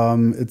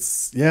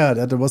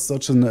that was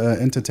such an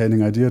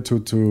entertaining idea to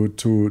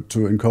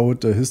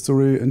encode the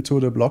history into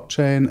the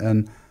blockchain,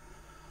 and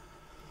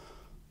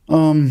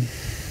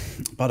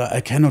but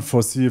I cannot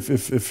foresee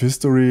if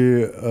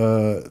history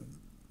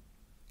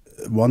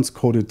once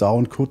coded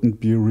down couldn't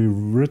be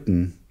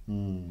rewritten.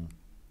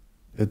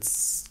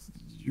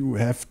 You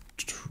have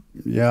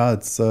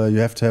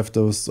to have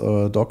those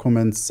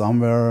documents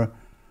somewhere,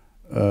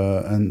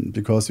 and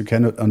because you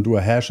cannot undo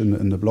a hash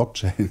in the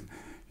blockchain,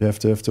 you have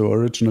to have the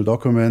original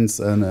documents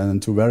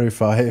and to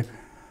verify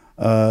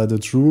the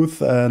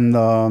truth. And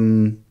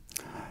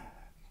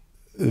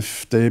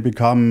if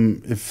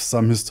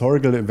some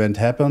historical event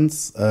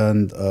happens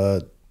and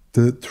the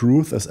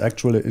truth is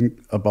actually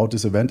about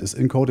this event is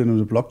encoded in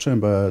the blockchain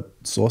by a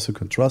source you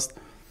can trust,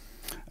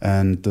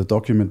 and the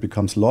document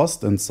becomes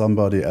lost, and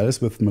somebody else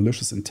with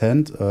malicious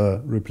intent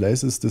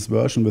replaces this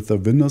version with the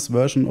winner's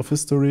version of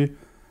history.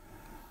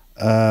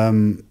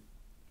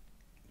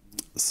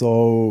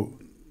 So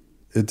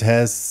it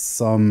has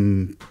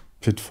some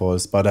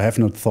pitfalls, but I have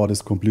not thought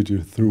this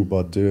completely through.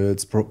 But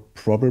it's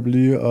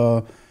probably,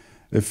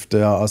 if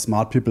there are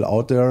smart people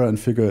out there and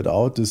figure it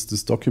out, this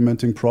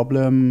documenting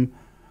problem,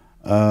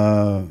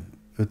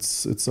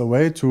 it's a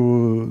way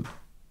to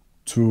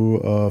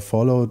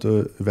follow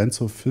the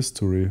events of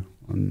history,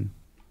 and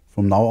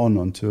from now on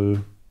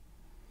until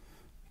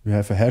we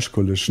have a hash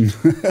collision.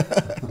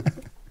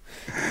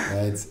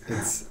 I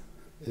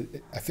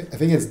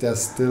think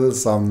there's still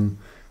some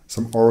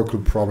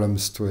oracle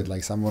problems to it.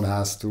 Like someone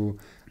has to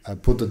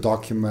put the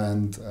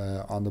document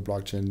on the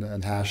blockchain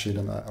and hash it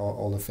and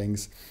all the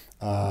things.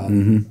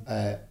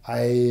 I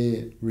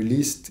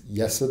released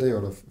yesterday,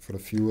 or for the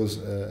viewers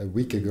a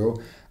week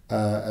ago,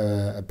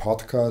 a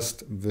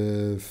podcast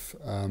with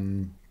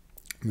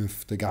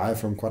the guy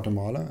from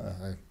Guatemala.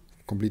 I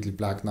completely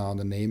blanked now on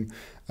the name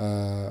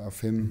of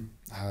him.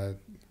 I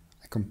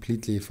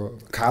completely for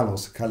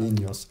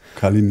Carlinos.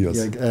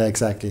 Yeah,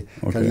 exactly.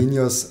 Okay.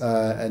 Carlinos,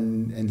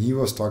 and he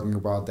was talking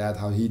about that,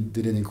 how he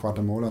did it in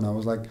Guatemala, and I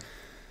was like,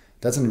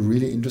 that's a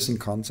really interesting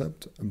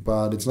concept,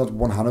 but it's not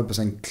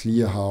 100%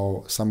 clear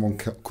how someone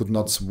could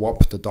not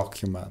swap the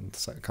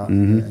document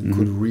and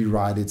could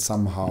rewrite it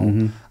somehow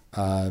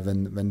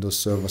when those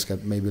servers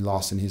get maybe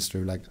lost in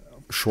history. Like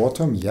short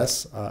term,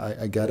 yes,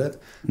 I get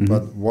it,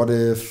 but what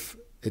if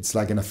it's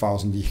like in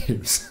 1,000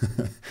 years?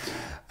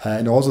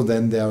 And also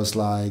then there's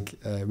like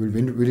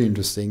really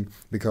interesting,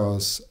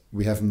 because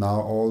we have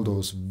now all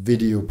those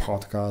video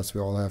podcasts,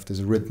 we all have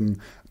these written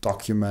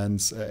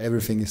documents,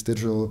 everything is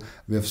digital.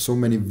 We have so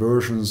many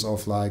versions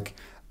of like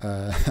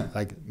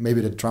maybe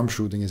the Trump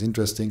shooting is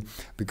interesting,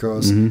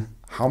 because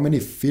how many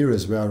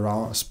theories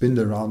were spinned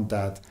around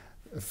that.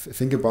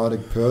 Think about a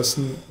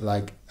person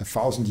like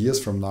 1,000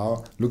 years from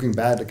now looking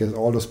back at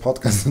all those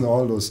podcasts and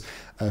all those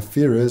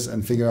theories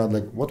and figure out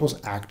like what was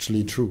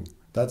actually true.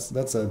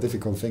 That's a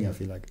difficult thing, I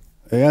feel like.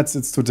 Yeah,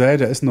 it's today.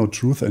 There is no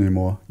truth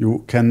anymore.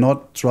 You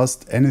cannot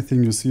trust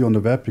anything you see on the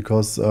web,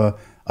 because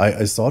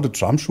I saw the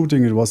Trump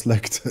shooting. It was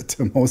like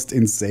the most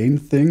insane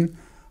thing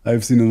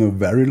I've seen in a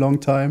very long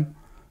time.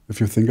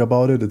 If you think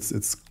about it,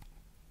 it's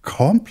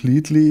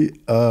completely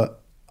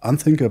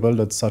unthinkable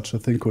that such a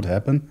thing could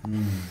happen.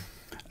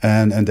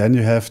 And then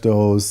you have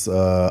those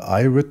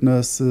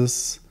eyewitness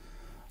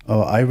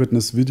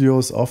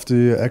videos of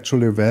the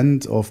actual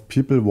event, of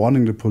people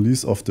warning the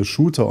police of the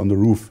shooter on the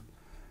roof.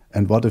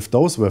 And what if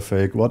those were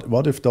fake?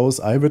 What if those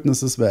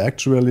eyewitnesses were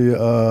actually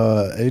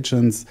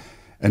agents?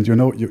 And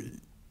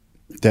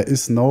there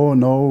is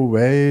no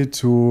way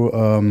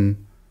to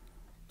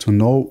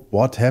know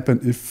what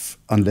happened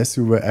unless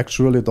you were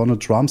actually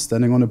Donald Trump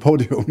standing on a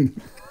podium.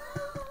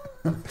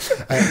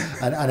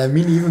 and I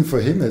mean, even for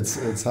him,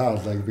 it's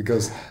hard, like,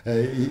 because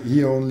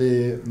he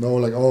only know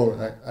like,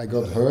 oh, I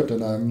got hurt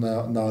and I'm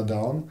now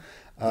down.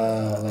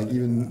 Like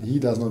even he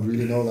does not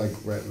really know like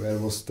where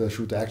was the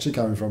shooter actually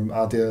coming from.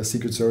 Are there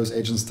Secret Service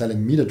agents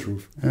telling me the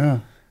truth? Yeah,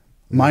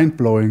 mind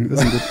blowing,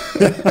 isn't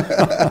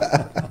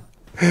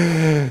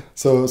it?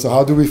 So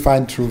how do we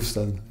find truth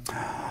then?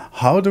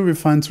 How do we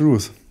find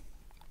truth?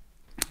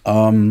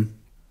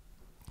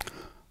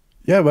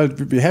 Yeah, well,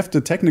 we have the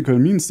technical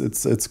means.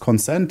 It's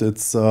consent.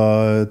 It's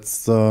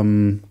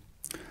in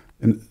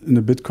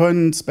the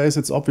Bitcoin space.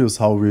 It's obvious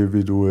how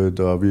we do it.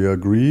 We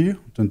agree.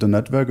 The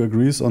network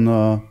agrees on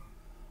a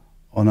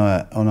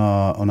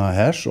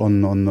hash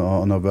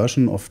on a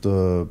version of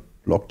the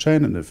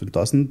blockchain, and if it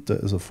doesn't, there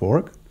is a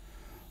fork.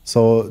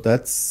 So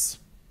that's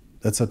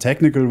a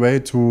technical way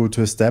to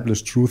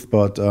establish truth,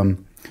 but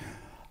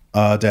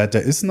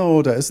there is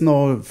no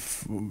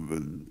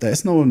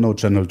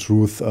general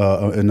truth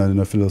in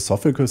a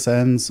philosophical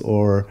sense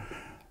or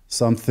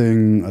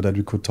something that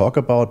we could talk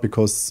about,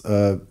 because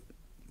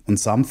on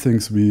some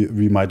things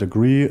we might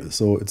agree,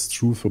 so it's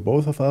true for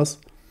both of us.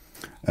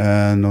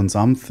 And on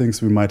some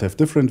things we might have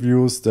different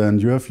views. Then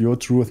you have your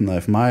truth and I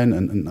have mine,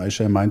 and I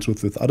share my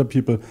truth with other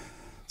people.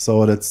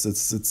 So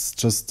it's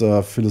just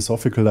a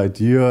philosophical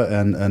idea,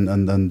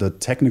 and the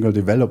technical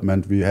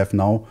development we have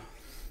now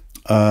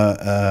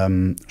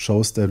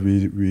shows that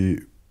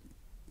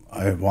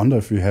I wonder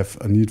if we have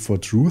a need for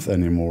truth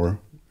anymore,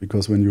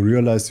 because when you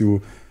realize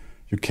you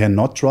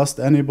cannot trust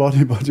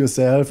anybody but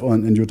yourself,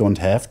 and you don't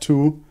have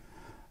to.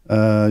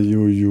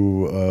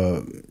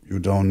 You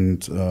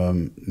don't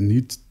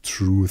need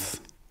truth.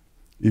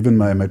 Even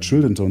my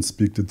children don't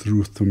speak the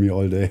truth to me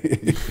all day,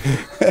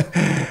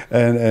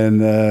 and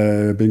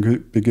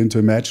begin to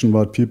imagine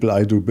what people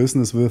I do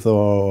business with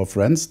or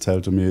friends tell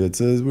to me.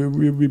 It's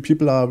we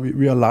people are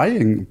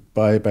lying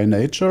by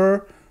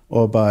nature,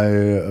 or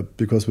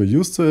because we're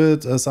used to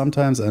it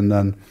sometimes, and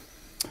then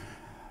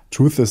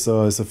truth is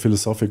a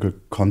philosophical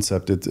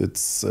concept.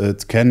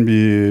 It can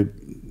be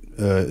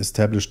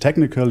established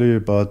technically,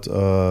 but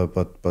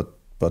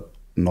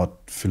not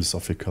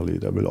philosophically.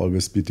 There will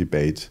always be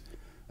debate,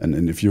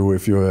 and if you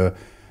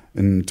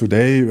in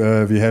today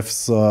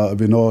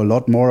we know a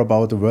lot more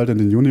about the world and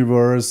the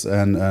universe,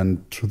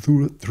 and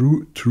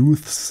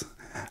truths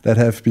that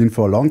have been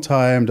for a long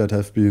time, that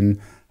have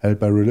been held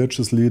by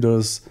religious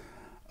leaders,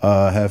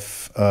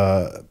 have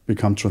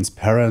become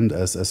transparent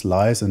as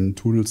lies and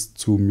tools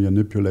to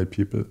manipulate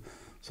people.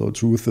 So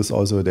truth is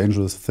also a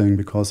dangerous thing,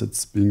 because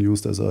it's being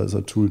used as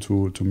a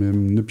tool to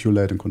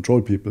manipulate and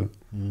control people.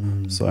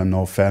 So I'm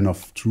no fan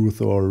of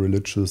truth or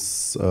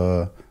religious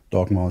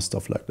dogma or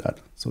stuff like that.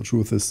 So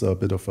truth is a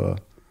bit of a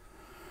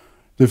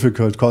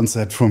difficult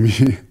concept for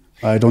me.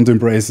 I don't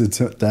embrace it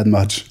that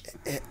much.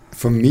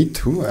 For me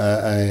too.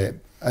 I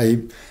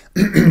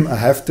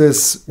have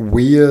this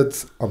weird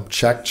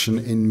objection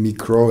in me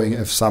growing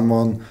if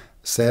someone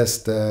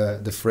says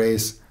the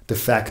phrase "the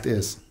fact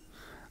is,"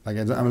 like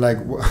I'm like.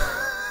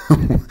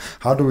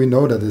 How do we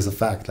know that is a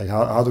fact? Like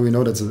how do we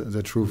know that's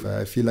the truth?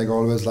 I feel like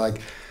always like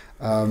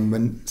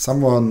when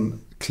someone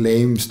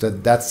claims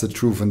that that's the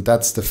truth and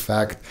that's the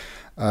fact,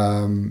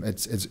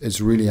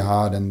 it's really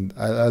hard. And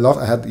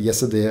I had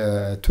yesterday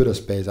a Twitter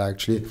space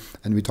actually,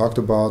 and we talked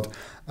about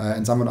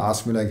and someone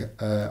asked me like,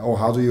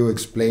 how do you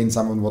explain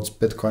someone what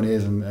Bitcoin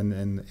is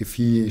and if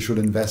he should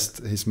invest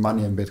his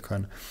money in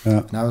Bitcoin?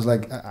 Yeah. And I was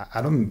like,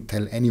 I don't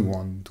tell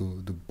anyone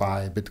to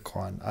buy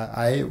Bitcoin.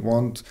 I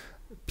want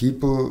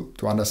people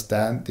to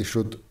understand they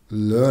should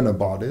learn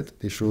about it,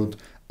 they should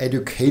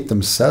educate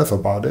themselves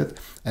about it,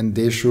 and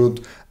they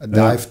should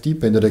dive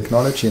deeper into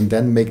technology and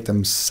then make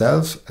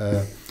themselves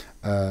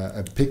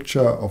a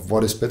picture of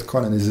what is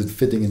Bitcoin and is it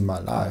fitting in my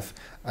life.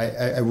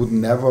 I would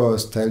never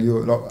tell you,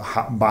 look,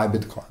 buy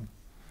Bitcoin.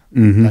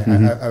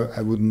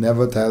 I would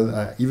never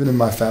tell, even in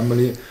my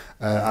family,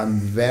 I'm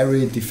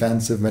very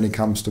defensive when it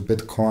comes to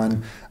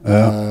Bitcoin.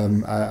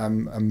 I'm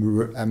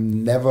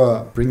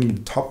never bringing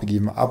the topic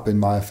even up in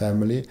my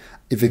family.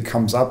 If it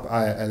comes up,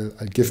 I'll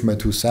give my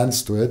 2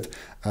 cents to it,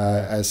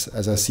 as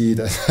I see it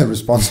as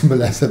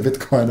responsible as a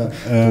Bitcoiner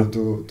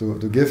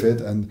to give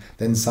it. And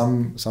then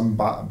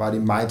somebody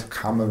might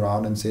come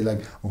around and say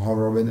like, oh,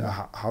 Robin,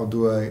 how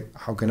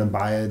can I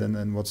buy it,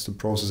 and what's the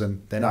process?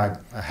 And then I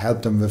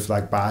help them with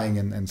like buying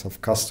and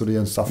self-custody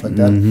and stuff like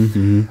that.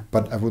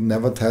 But I would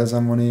never tell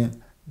somebody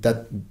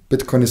that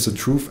Bitcoin is the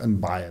truth and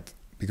buy it,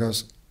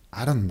 because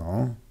I don't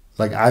know.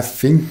 Like, I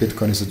think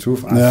Bitcoin is the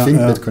truth. I think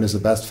Bitcoin is the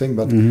best thing,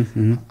 but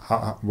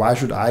why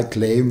should I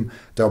claim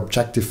the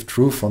objective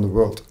truth from the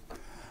world?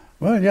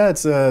 Well, yeah,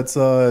 it's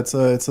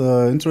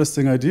a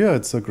interesting idea.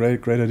 It's a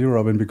great idea,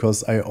 Robin,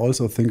 because I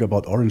also think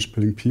about orange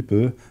pilling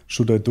people.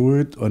 Should I do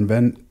it? And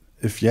when,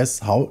 if yes,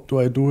 how do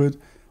I do it?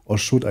 Or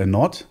should I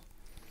not?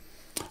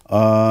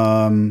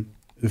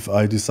 If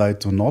I decide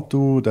to not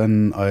do,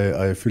 then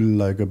I feel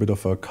like a bit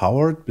of a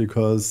coward,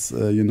 because,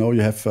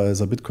 you have,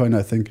 as a Bitcoiner,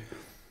 I think,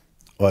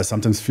 or I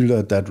sometimes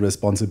feel that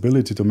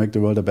responsibility to make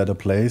the world a better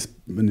place.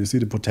 When you see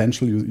the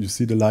potential, you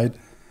see the light,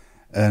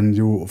 and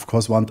you, of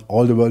course, want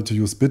all the world to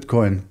use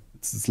Bitcoin.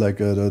 It's like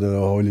the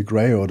Holy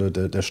Grail, or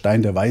the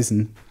Stein der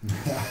Weisen.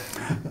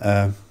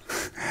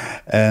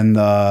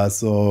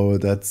 So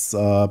that's,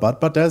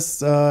 but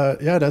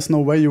there's no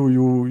way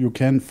you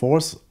can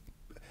force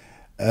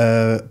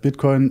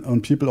Bitcoin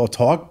on people or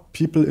talk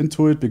people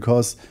into it,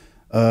 because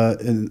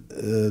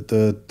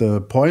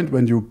the point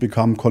when you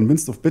become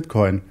convinced of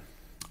Bitcoin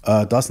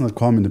does not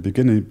come in the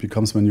beginning. It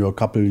becomes when you're a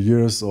couple of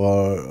years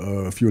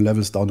or a few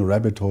levels down the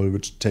rabbit hole,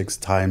 which takes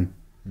time.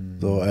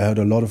 So I heard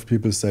a lot of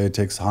people say it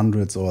takes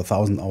hundreds or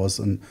 1,000 hours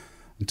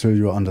until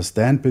you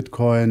understand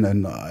Bitcoin.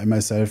 And I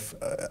myself,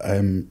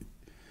 I'm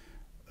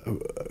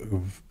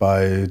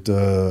by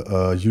the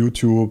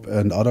YouTube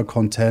and other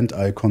content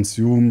I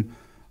consume,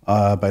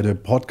 by the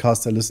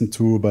podcasts I listen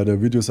to, by the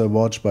videos I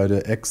watch, by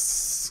the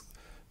X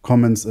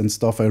comments and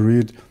stuff I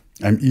read,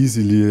 I'm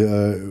easily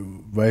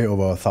way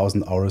over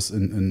 1,000 hours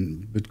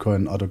in Bitcoin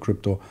and other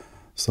crypto.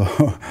 So,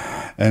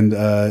 and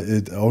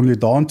it only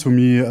dawned to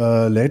me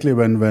lately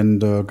when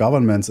the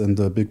governments and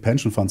the big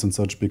pension funds and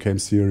such became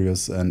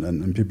serious,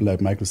 and people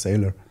like Michael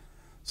Seyr.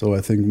 So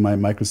I think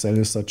Michael Seyr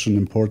is such an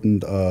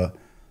important figure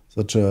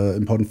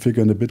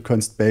in the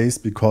Bitcoin space,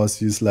 because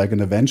he's like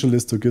an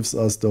evangelist who gives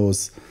us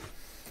those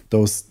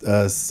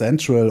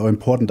central or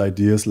important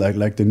ideas,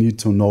 like the need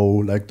to know,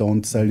 like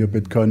don't sell your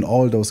Bitcoin,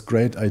 all those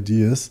great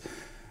ideas.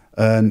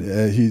 And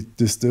he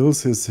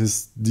distills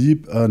his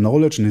deep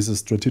knowledge, and he's a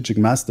strategic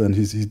master, and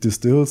he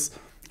distills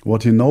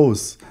what he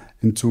knows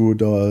into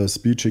the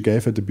speech he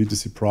gave at the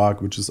BTC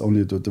Prague, which is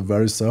only the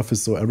very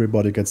surface, so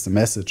everybody gets the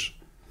message.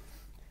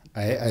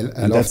 I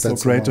and love that's so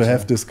great to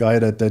have this guy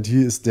that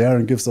he is there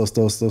and gives us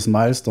those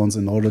milestones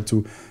in order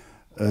to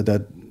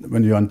that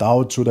when you're in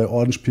doubt, should I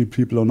orange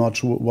people or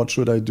not? What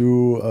should I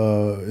do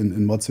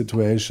in what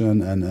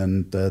situation?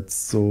 And that's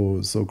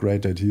so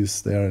great that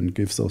he's there and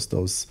gives us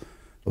those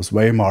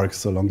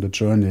waymarks along the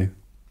journey.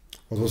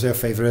 What was your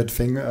favorite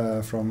thing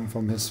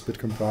from his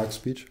Bitcoin Prague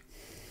speech?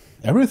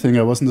 Everything.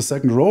 I was in the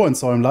second row and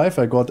saw him live.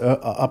 I got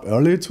up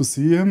early to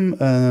see him,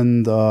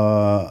 and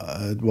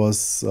it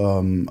was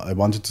I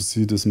wanted to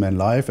see this man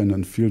live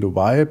and feel the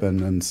vibe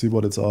and see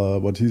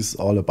what he's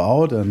all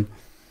about. And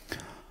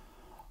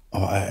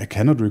I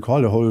cannot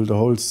recall the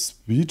whole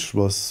speech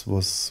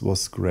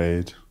was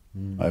great.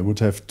 I would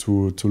have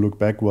to look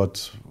back.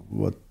 What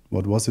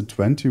was it?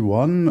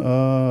 21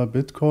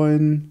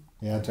 Bitcoin.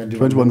 Yeah,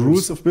 21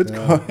 rules of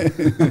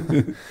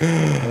Bitcoin.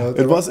 Yeah.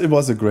 It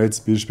was a great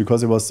speech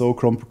because it was so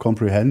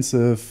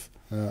comprehensive,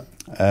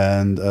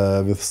 and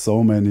with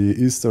so many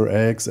Easter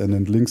eggs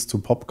and links to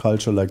pop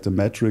culture like the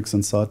Matrix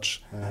and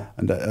such,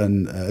 and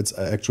its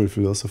actual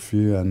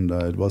philosophy, and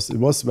it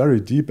was very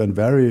deep and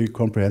very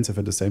comprehensive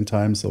at the same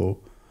time. So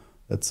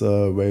that's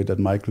a way that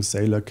Michael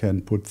Seyr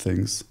can put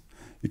things.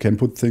 He can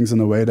put things in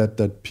a way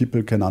that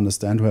people can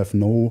understand who have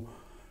no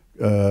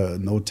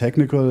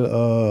technical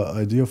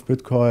idea of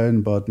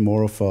Bitcoin, but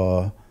more of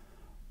a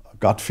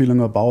gut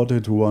feeling about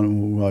it, who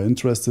are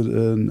interested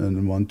in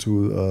and want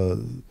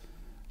to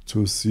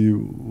see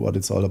what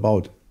it's all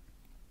about.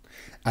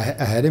 I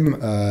had him.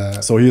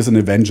 So he is an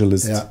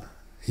evangelist. Yeah,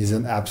 he's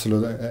an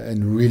absolute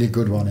and really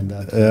good one in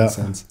that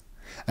sense.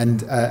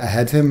 And I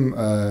had him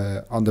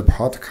on the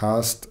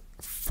podcast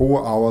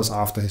 4 hours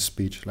after his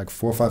speech, like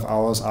 4 or 5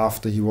 hours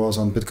after he was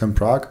on Bitcoin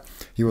Prague.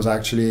 He was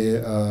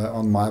actually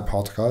on my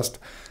podcast.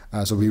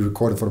 So we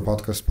recorded for the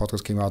podcast.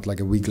 Podcast came out like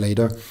a week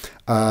later.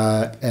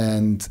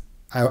 And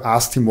I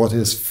asked him what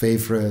his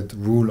favorite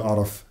rule out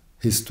of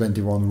his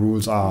 21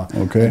 rules are.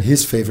 Okay. And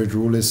his favorite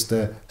rule is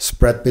the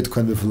spread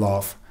Bitcoin with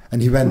love.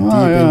 And he went deep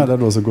yeah, in. that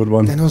was a good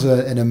one. That was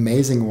an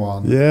amazing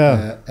one.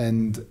 Yeah.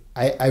 And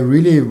I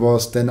really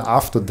was then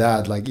after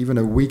that, like even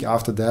a week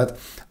after that,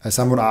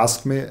 someone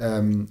asked me,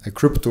 a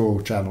crypto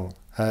channel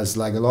has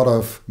like a lot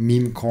of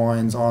meme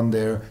coins on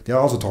there. They're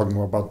also talking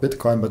about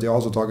Bitcoin, but they're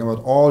also talking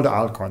about all the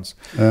altcoins.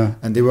 Yeah.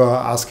 And they were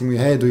asking me,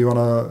 hey, do you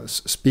want to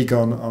speak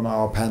on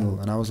our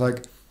panel? And I was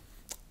like,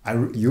 I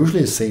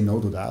usually say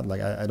no to that. Like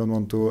I don't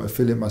want to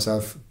affiliate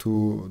myself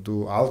to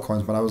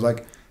altcoins, but I was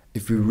like,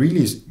 if we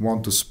really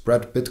want to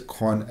spread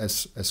Bitcoin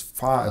as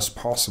far as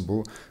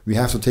possible, we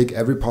have to take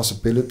every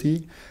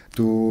possibility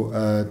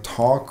to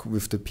talk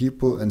with the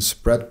people and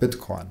spread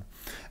Bitcoin.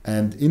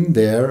 And in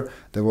there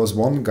was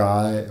one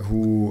guy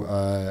who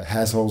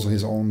has also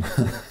his own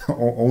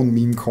own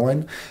meme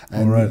coin,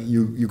 and right.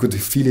 you could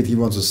feel it. He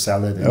wants to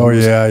sell it. And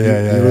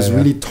He was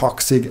really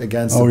toxic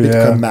against the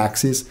Bitcoin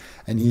maxis,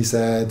 and he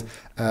said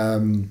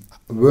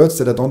words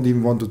that I don't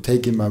even want to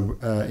take in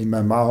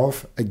my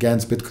mouth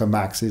against Bitcoin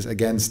maxis,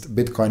 against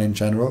Bitcoin in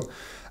general.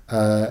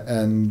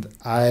 And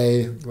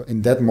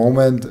in that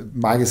moment,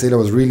 Michael Seyr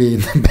was really in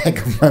the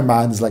back of my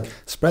mind. It's like,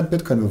 spread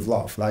Bitcoin with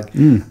love. Like,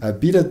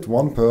 be that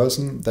one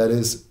person that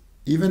is,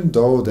 even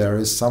though there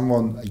is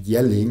someone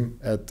yelling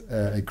at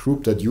a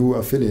group that you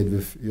affiliate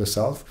with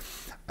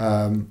yourself,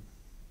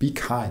 be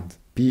kind,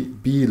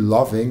 be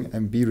loving,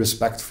 and be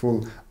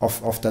respectful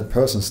of that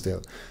person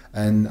still.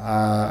 And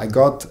I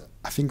got,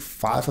 I think,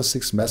 5 or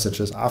 6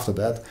 messages after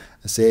that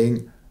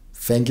saying,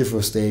 thank you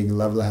for staying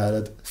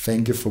level-headed.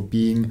 Thank you for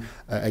being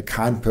a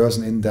kind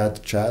person in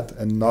that chat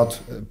and not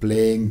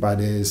playing by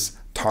these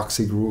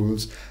toxic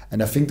rules.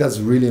 And I think that's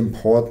really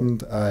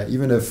important.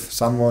 Even if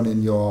someone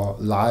in your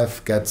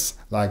life gets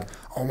like,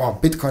 oh wow,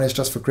 Bitcoin is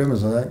just for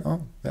criminals. I'm like,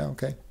 oh yeah,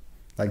 okay.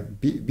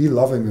 Like be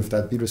loving with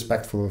that, be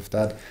respectful with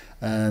that.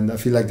 And I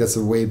feel like that's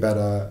a way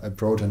better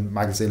approach. And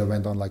Michael Seyr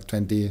went on like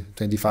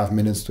 20-25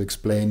 minutes to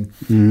explain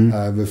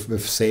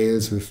with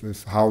sales,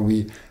 with how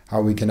we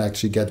can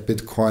actually get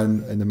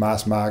Bitcoin in the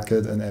mass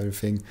market and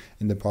everything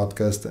in the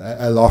podcast.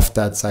 I loved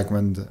that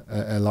segment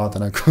a lot,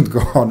 and I couldn't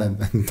go on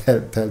and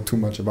tell too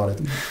much about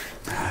it.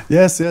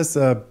 Yes,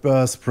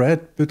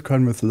 spread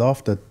Bitcoin with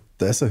love. That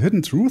there's a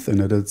hidden truth in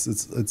it.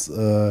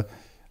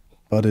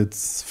 But it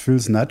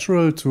feels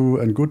natural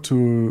and good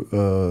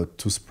to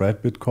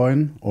spread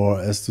Bitcoin, or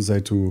as to say,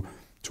 to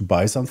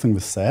buy something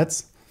with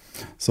sats.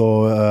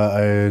 So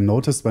I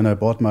noticed when I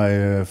bought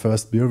my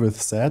first beer with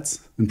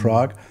sats in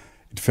Prague,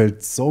 it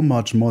felt so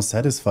much more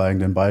satisfying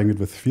than buying it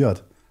with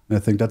fiat. And I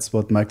think that's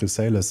what Michael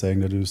Seyr is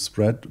saying, that you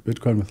spread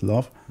Bitcoin with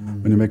love.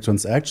 When you make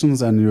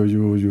transactions and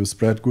you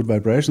spread good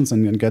vibrations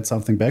and get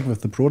something back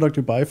with the product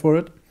you buy for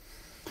it.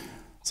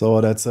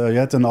 So that's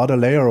yet another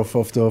layer of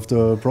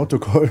the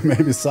protocol,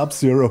 maybe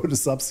sub-zero. The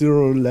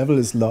sub-zero level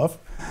is love.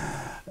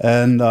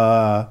 And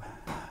I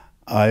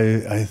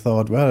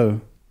thought, well,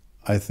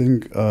 I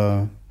think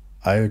I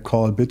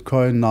call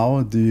Bitcoin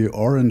now the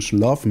orange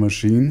love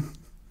machine.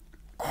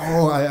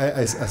 Oh,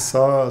 I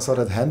saw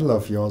that handle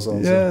of yours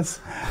also. Yes,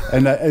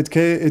 and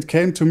it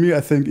came to me, I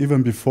think,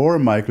 even before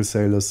Michael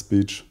Saylor's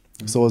speech.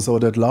 So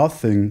that love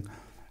thing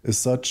is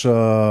such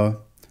a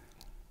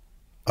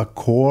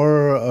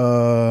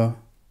core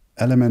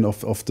element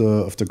of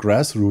the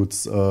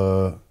grassroots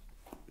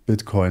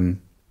Bitcoin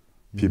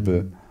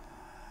people,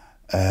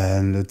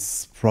 and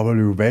it's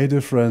probably way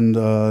different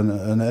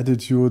an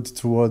attitude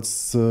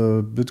towards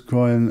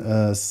Bitcoin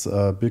as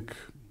big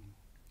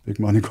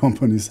money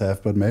companies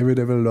have, but maybe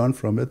they will learn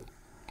from it.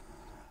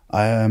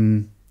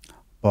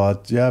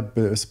 But yeah,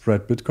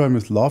 spread Bitcoin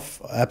with love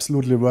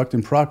absolutely worked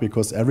in Prague,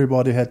 because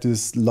everybody had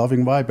this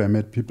loving vibe. I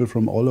met people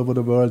from all over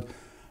the world.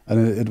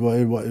 And it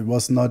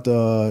was not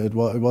a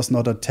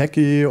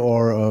techie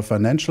or a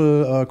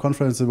financial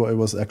conference. It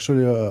was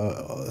actually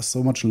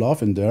so much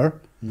love in there,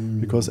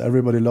 because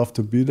everybody loved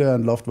to be there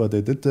and loved what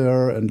they did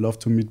there and loved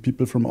to meet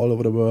people from all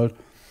over the world.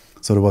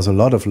 So there was a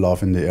lot of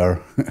love in the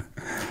air,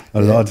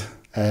 a lot.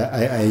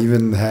 I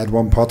even had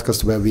one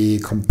podcast where we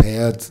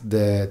compared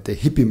the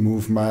hippie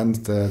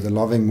movement, the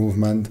loving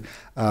movement,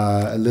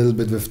 a little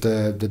bit with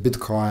the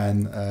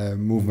Bitcoin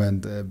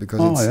movement,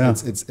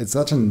 because it's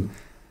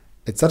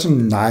such a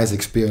nice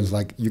experience.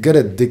 Like, you get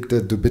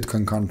addicted to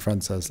Bitcoin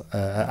conferences.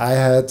 I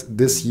had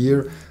this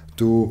year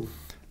to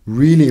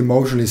really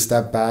emotionally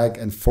step back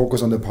and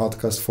focus on the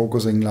podcast,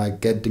 focusing like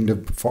getting the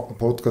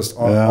podcast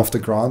off the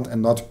ground,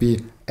 and not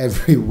be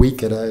every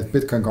week at a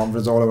Bitcoin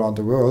conference all around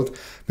the world,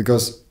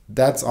 because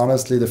that's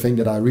honestly the thing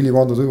that I really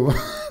want to do.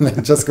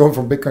 Just go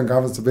from Bitcoin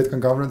conference to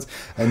Bitcoin conference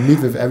and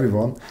meet with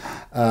everyone.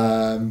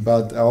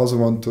 But I also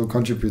want to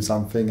contribute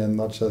something, and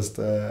not just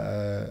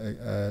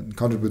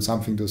contribute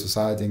something to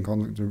society and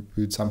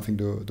contribute something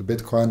to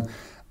Bitcoin.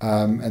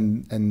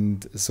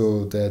 And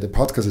so the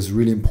podcast is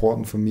really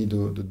important for me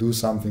to do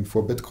something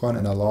for Bitcoin,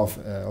 and I love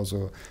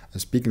also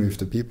speaking with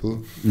the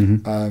people.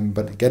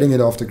 But getting it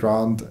off the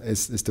ground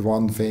is the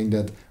one thing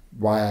that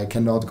why I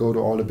cannot go to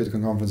all the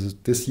Bitcoin conferences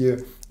this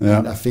year.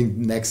 And I think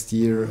next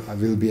year I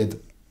will be at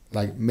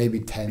like maybe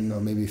 10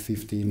 or maybe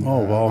 15. Oh,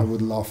 wow. I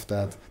would love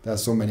that. There are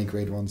so many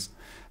great ones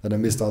that I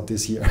missed out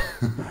this year.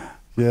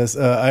 Yes,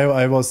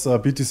 I was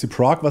BTC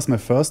Prague was my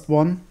first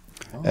one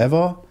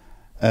ever,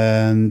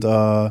 and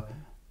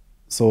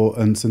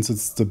since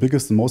it's the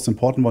biggest and most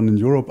important one in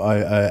Europe,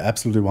 I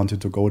absolutely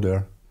wanted to go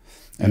there.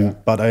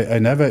 But I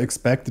never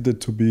expected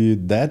it to be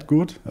that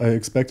good. I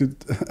expected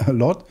a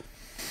lot,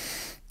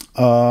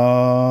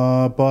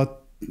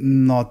 but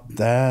not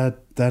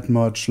that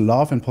much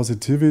love and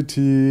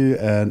positivity,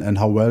 and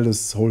how well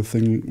this whole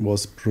thing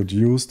was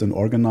produced and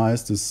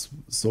organized is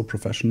so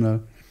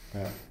professional.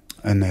 Yeah.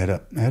 And I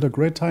had a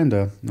great time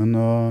there, and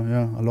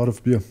a lot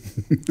of beer.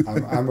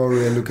 I'm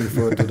already looking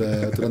forward to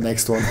the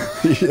next one.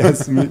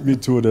 Yes, me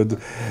too.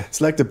 It's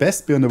like the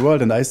best beer in the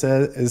world, and I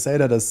say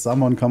that as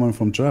someone coming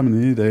from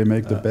Germany. They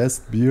make the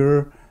best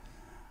beer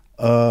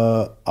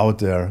out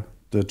there,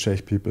 the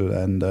Czech people,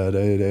 and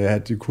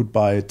you could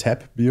buy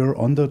tap beer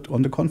on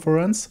the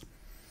conference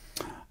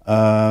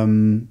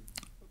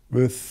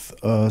with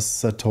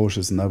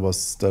satoshis, and that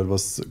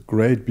was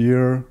great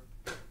beer.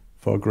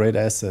 For a great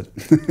asset.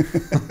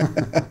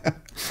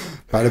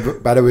 By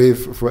the way,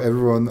 for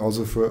everyone,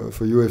 also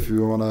for you, if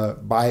you want to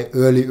buy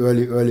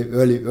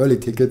early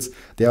tickets,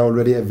 they are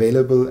already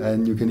available,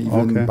 and you can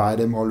even buy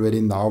them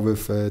already now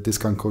with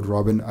discount code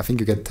Robin. I think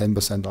you get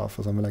 10% off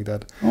or something like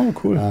that. Oh,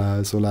 cool.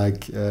 I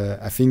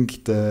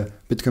think the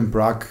Bitcoin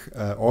Prague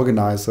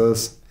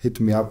organizers hit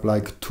me up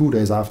like 2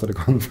 days after the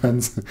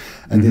conference,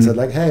 and they said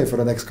like, hey, for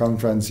the next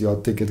conference, your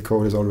ticket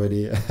code is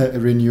already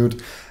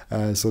renewed.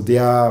 So they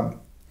are...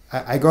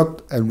 I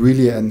got a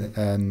really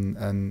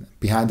an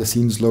behind the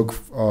scenes look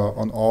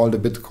on all the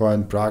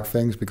Bitcoin Prague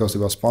things because they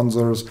were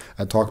sponsors.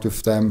 I talked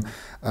with them,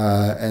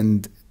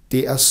 and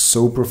they are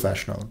so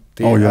professional.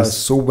 They are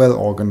so well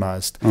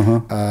organized.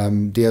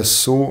 They are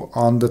so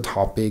on the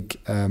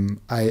topic.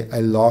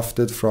 I loved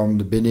it from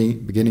the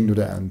beginning to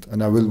the end,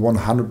 and I will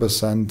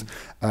 100%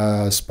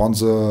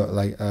 sponsor,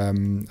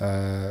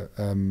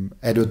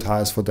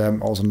 advertise for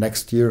them also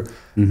next year,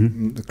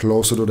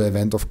 closer to the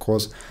event, of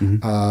course.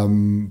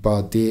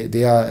 But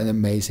they are an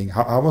amazing.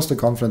 How was the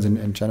conference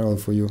in general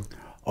for you?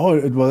 Oh,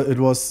 it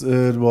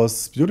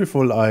was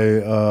beautiful.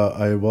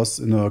 I was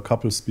in a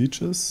couple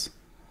speeches.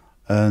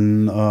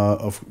 And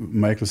of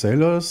Michael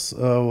Saylor's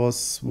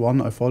was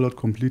one I followed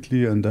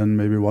completely, and then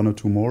maybe one or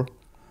two more.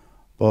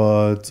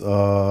 But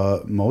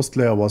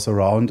mostly I was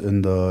around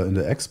in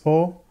the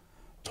expo,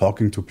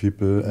 talking to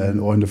people,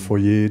 or in the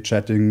foyer,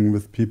 chatting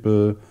with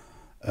people,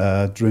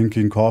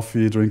 drinking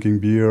coffee, drinking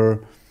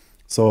beer.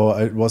 So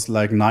it was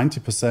like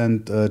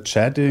 90%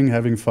 chatting,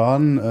 having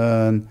fun,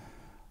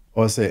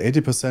 or say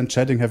 80%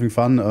 chatting, having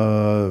fun,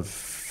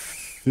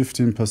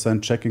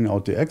 15% checking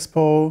out the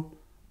expo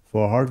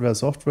for hardware,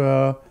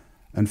 software,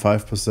 and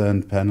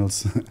 5%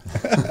 panels.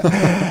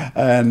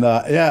 And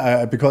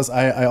because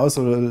I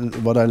also,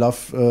 what I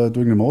love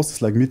doing the most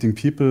is like meeting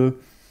people,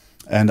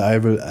 and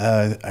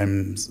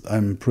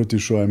I'm pretty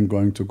sure I'm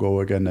going to go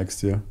again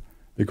next year,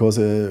 because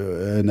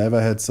I never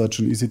had such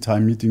an easy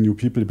time meeting new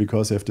people,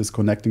 because you have this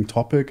connecting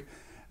topic,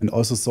 and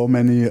also so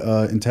many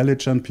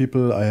intelligent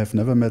people. I have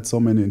never met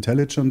so many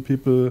intelligent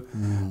people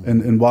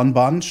in one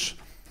bunch.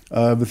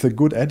 With a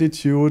good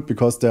attitude,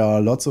 because there are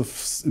lots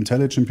of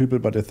intelligent people,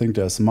 but I think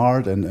they're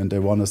smart and they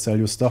want to sell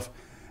you stuff.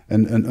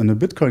 And a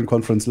Bitcoin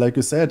conference, like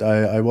you said,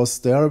 I was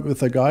there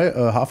with a guy,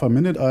 half a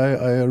minute,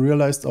 I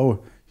realized, oh,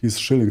 he's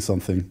shilling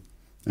something.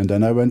 And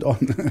then I went on.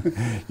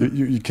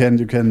 you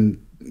can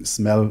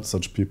smell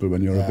such people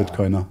when you're a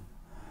Bitcoiner.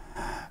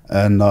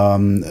 And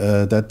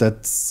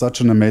that's such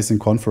an amazing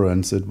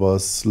conference. It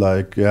was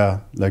like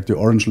the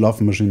Orange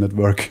Love Machine at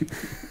work.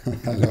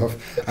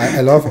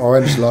 I love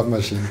Orange Love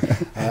Machine.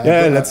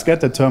 Let's get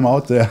the term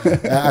out there.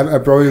 I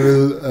probably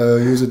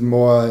will use it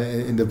more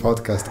in the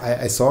podcast.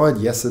 I saw it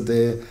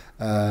yesterday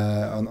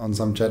on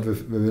some chat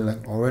with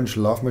like Orange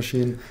Love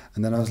Machine,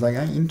 and then I was like,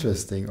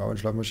 interesting,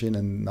 Orange Love Machine.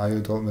 And now you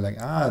told me like,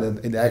 that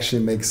it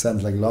actually makes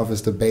sense. Like love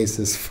is the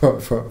basis for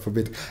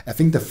Bitcoin. I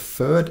think the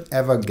third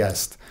ever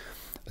guest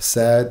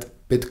said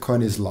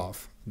Bitcoin is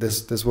love.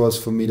 This was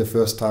for me the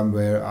first time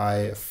where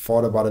I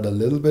thought about it a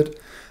little bit,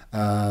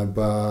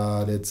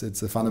 but it's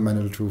a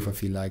fundamental truth. I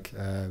feel like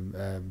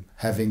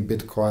having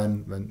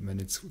Bitcoin, when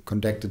it's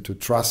connected to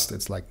trust,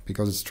 it's like,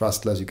 because it's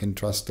trustless, you can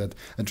trust that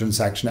a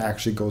transaction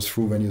actually goes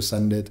through when you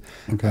send it.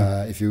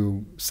 If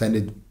you send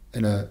it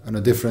on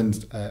a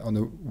different on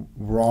the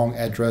wrong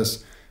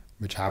address,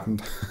 which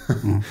happened,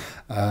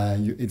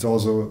 it's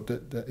also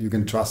that you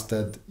can trust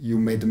that you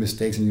made the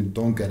mistakes and you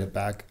don't get it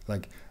back.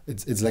 Like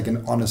it's like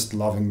an honest,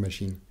 loving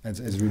machine.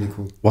 It's really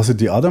cool. Was it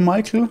the other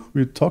Michael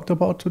we talked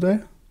about today?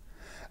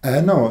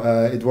 No,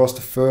 it was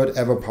the third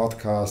ever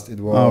podcast.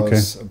 It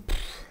was.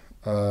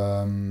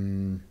 Oh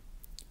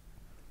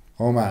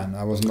man,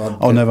 I was not.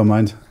 Oh, never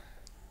mind.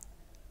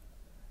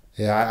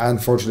 Yeah, I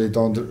unfortunately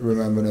don't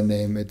remember the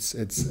name. It's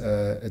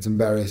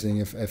embarrassing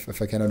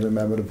if I cannot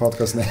remember the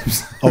podcast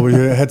names. Oh, you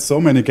had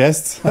so many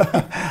guests.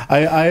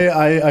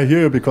 I hear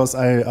you, because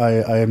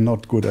I am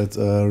not good at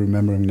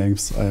remembering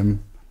names.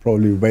 I'm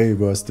probably way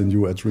worse than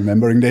you at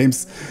remembering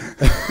names.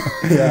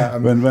 Yeah.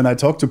 When I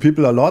talk to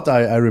people a lot,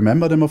 I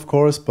remember them, of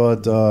course,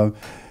 but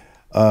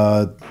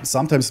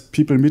sometimes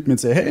people meet me and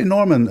say, "Hey,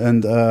 Norman,"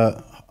 and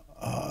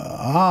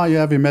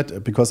yeah, we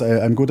met, because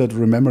I'm good at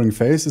remembering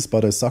faces,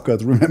 but I suck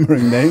at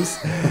remembering names.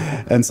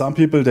 And some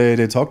people,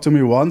 they talk to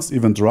me once,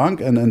 even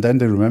drunk, and then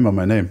they remember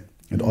my name.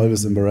 It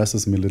always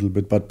embarrasses me a little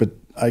bit, but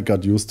I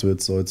got used to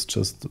it, so it's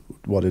just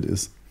what it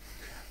is.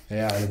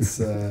 Yeah, it's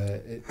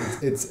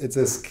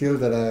a skill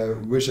that I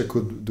wish I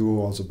could do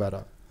also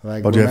better.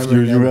 Like, but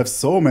you have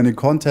so many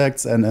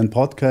contacts and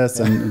podcasts,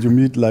 and you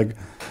meet like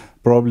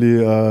probably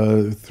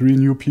 3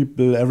 new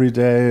people every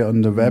day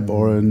on the web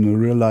or in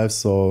real life.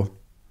 So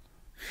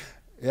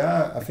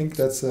yeah, I think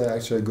that's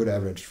actually a good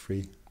average,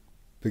 3.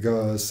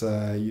 Because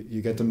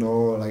you get to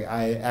know, like,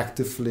 I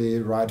actively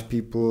write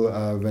people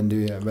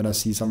when I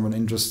see someone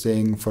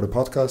interesting for the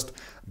podcast.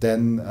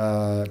 Then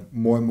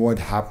more and more it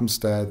happens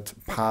that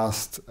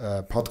past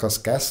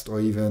podcast guests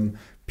or even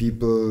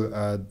people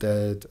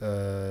that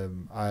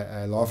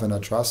I love and I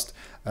trust,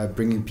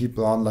 bringing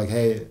people on, like,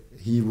 hey,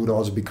 he would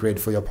also be great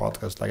for your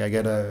podcast. Like, I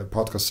get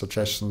podcast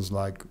suggestions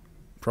like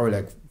probably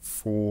like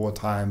 4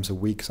 times a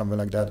week, something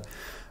like that.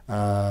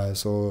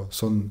 So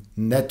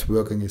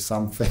networking is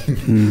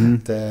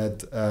something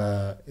that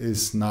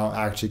is now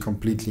actually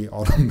completely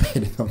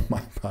automated on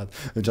my part,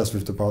 just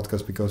with the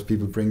podcast, because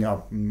people bring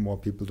up more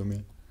people to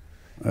me.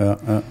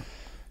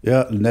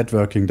 Yeah,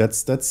 networking.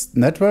 That's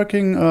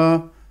networking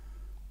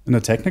in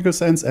a technical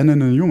sense and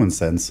in a human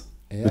sense.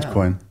 Yeah.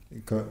 Bitcoin.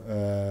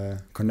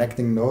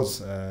 Connecting nodes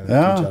to each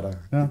other.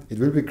 Yeah. It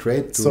will be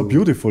great. So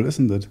beautiful,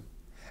 isn't it?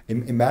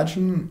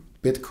 Imagine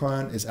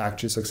Bitcoin is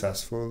actually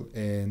successful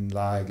in,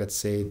 like, let's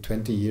say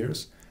 20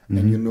 years,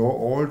 and you know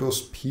all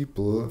those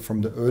people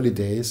from the early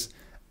days,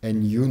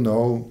 and you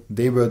know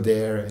they were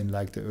there in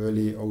like the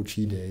early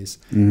OG days,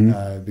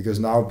 because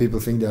now people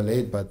think they're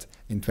late, but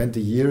in 20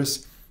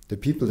 years, the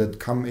people that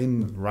come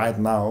in right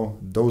now,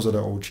 those are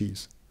the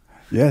OGs.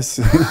 Yes.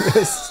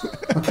 Yes.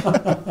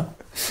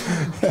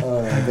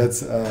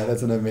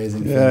 That's an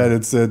amazing thing. Yeah,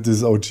 it's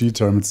this OG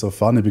term. It's so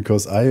funny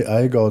because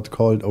I got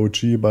called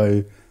OG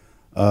by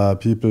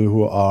people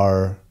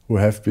who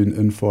have been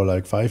in for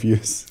like 5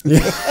 years.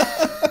 Yeah.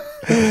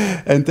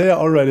 And they are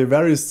already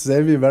very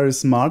savvy, very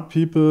smart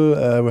people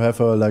who have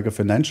a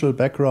financial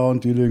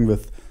background, dealing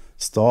with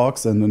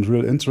stocks and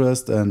real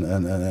interest and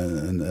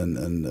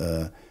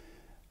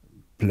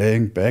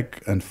playing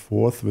back and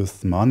forth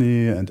with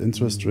money and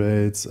interest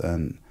rates,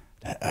 and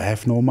I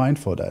have no mind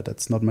for that.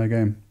 That's not my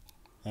game.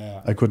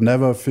 Yeah. I could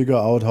never figure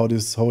out how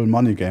this whole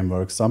money game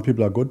works. Some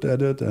people are good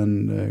at it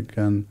and they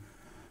can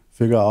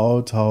figure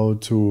out how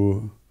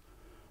to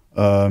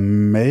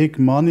make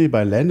money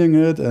by lending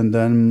it and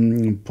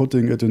then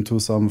putting it into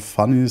some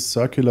funny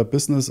circular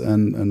business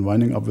and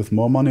winding up with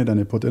more money than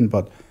they put in,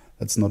 but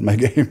that's not my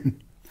game.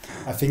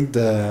 I think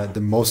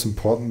the most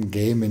important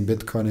game in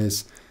Bitcoin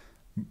is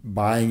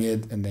buying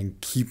it and then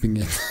keeping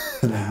it,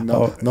 and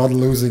not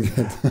losing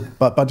it.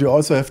 but you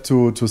also have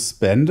to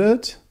spend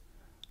it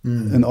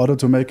in order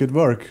to make it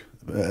work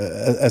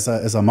as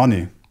a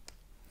money.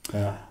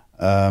 Yeah.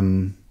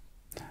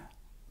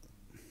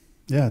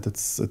 Yeah, I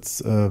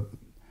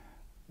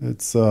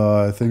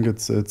think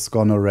it's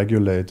gonna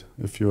regulate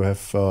if you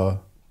have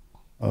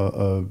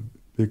a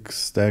big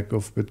stack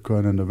of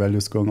Bitcoin and the value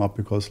is going up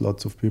because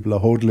lots of people are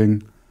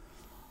holding.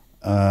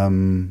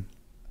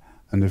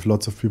 And if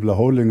lots of people are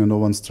holding and no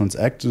one's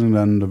transacting,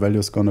 then the value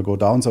is gonna go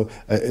down. So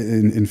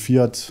in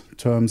fiat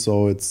terms,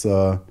 so it's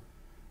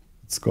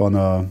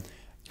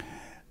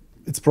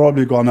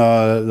probably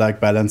gonna like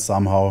balance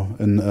somehow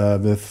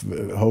with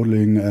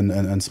holding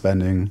and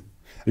spending,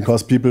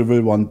 because people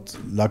will want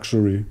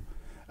luxury.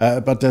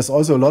 But there's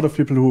also a lot of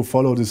people who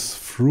follow this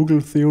frugal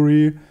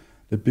theory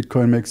that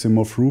Bitcoin makes you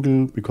more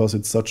frugal because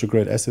it's such a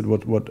great asset.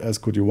 What else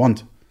could you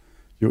want?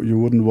 You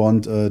wouldn't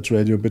want to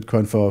trade your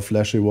Bitcoin for a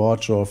flashy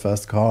watch or a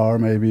fast car,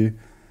 maybe,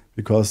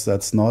 because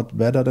that's not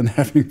better than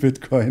having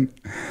Bitcoin.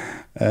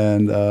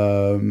 And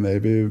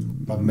maybe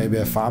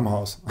a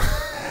farmhouse.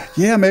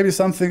 Yeah, maybe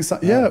something.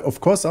 Yeah, of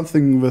course,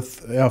 something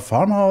with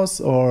farmhouse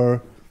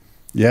or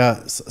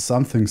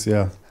some things.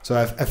 Yeah. So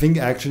I think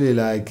actually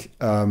like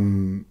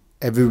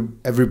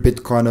every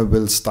Bitcoiner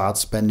will start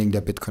spending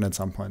their Bitcoin at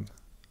some point.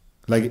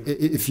 Like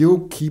if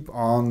you keep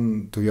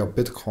on to your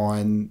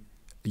Bitcoin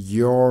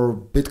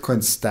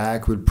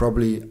stack will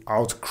probably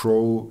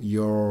outgrow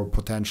your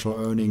potential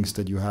earnings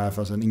that you have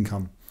as an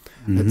income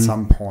at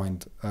some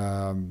point,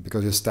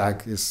 because your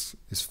stack is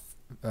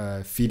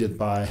feeded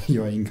by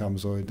your income,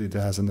 so it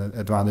has an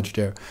advantage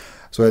there.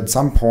 So at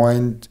some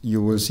point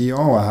you will see,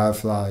 I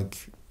have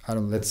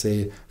let's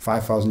say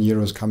 5,000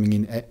 euros coming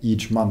in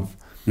each month,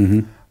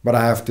 but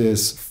I have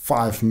this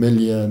 5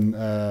 million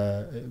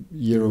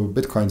euro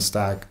Bitcoin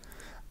stack.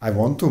 I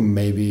want to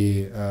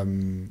maybe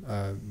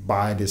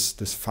buy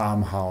this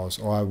farmhouse,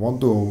 or I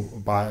want to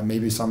buy,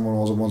 maybe someone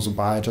also wants to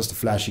buy just a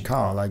flashy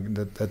car. Like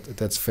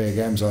that's fair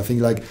game. So I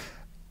think like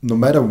no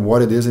matter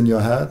what it is in your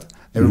head,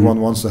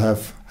 everyone wants to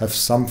have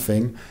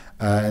something,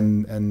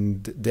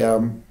 and there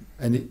are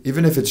And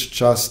even if it's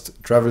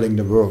just traveling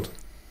the world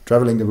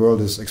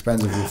is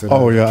expensive.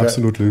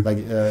 Absolutely. Like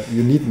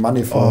you need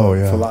money for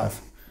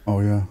life.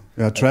 Oh yeah.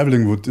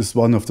 Traveling is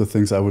one of the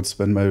things I would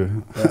spend my.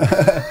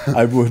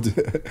 I would,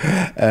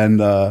 and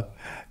a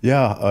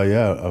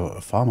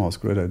farmhouse,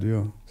 great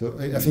idea. So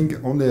I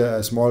think only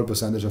a small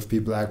percentage of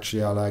people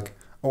actually are like,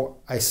 oh,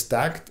 I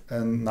stacked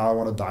and now I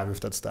want to die with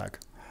that stack,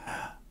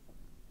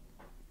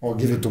 or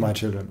give it to my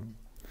children.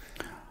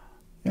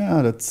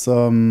 Yeah, that's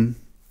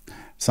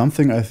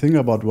something I think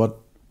about. What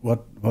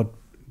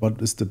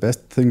is the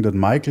best thing that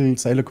Michael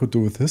Seyr could do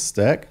with his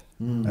stack,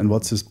 and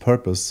what's his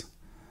purpose?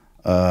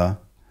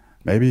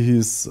 Maybe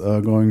he's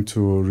going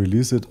to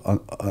release it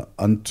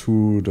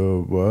unto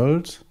the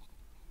world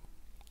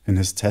in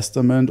his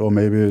testament, or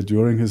maybe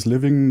during his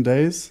living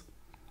days,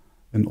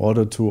 in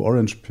order to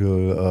orange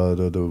pill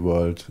the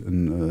world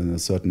in a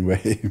certain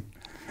way.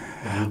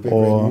 A big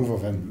move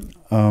of him.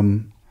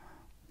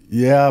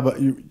 But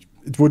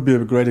it would be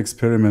a great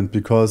experiment,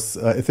 because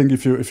I think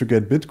if you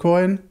get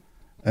Bitcoin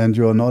and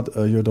you're not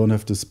you don't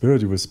have the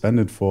spirit, you will spend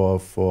it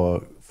for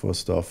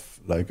stuff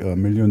like a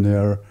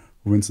millionaire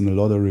who wins in the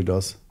lottery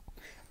does.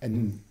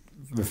 And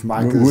with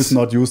Michael, who is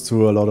not used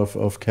to a lot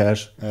of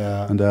cash,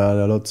 and there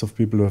are lots of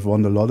people who have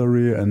won the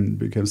lottery and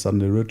became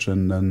suddenly rich,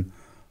 and then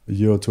a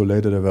year or two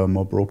later they were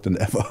more broke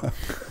than ever.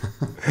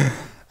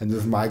 And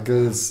with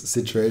Michael's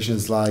situation,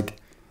 it's like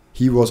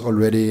he was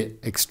already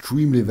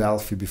extremely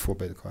wealthy before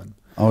Bitcoin.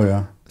 Oh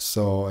yeah.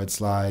 So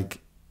it's like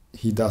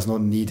he does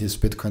not need his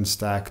Bitcoin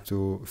stack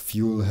to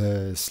fuel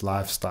his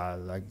lifestyle.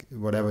 Like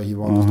whatever he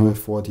wanted to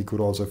afford, he could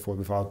also afford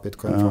without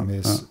Bitcoin from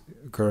his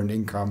current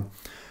income.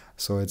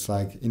 So it's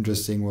like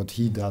interesting what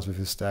he does with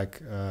his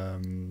stack.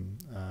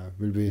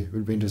 Will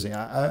be interesting.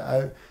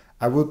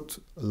 I would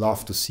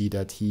love to see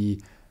that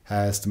he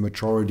has the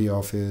majority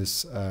of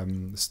his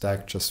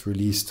stack just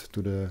released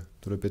to the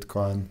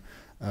Bitcoin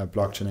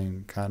blockchain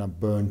and kind of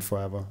burned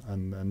forever,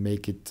 and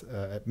make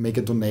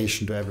a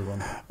donation to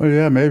everyone. Well,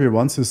 yeah, maybe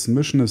once his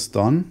mission is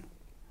done,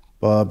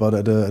 but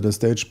at the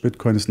stage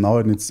Bitcoin is now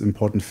in its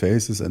important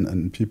phases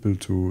and people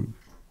to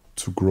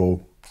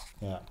grow.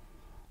 Yeah.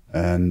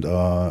 And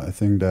I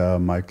think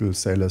Michael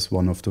Seyr is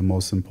one of the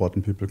most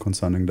important people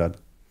concerning that.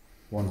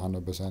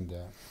 100%,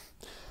 yeah.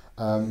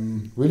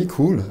 Really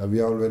cool.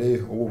 We are already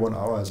over 1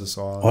 hour, as I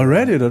saw.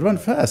 Already? That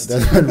went fast.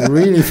 That went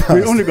really fast.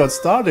 We only got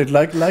started,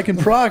 like in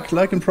Prague,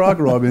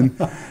 Robin.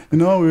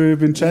 We've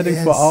been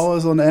chatting for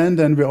hours on end,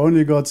 and we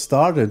only got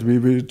started.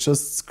 We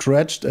just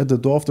scratched at the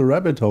door of the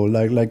rabbit hole,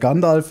 like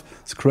Gandalf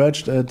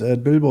scratched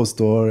at Bilbo's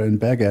door in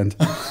Backend.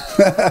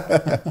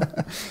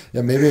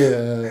 Yeah,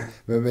 maybe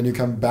when you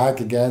come back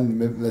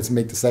again, let's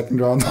make the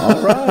second round.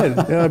 All right.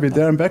 Yeah, I'll be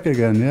there and back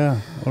again. Yeah.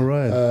 All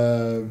right.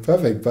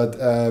 Perfect.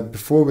 But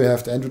before we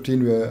have the end routine,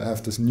 we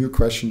have this new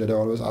question that I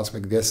always ask my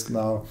guests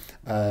now.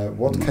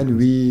 What can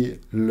we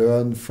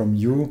learn from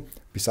you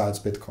besides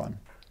Bitcoin?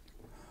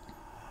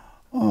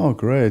 Oh,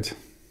 great.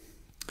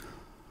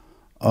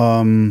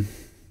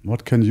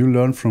 What can you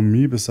learn from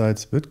me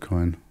besides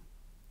Bitcoin?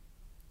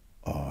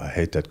 Oh, I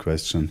hate that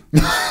question.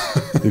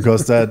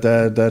 Because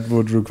that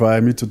would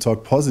require me to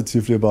talk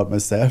positively about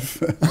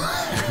myself,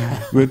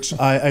 which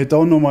I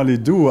don't normally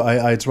do.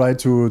 I try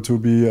to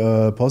be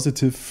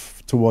positive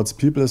towards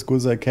people as good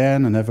as I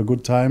can and have a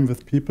good time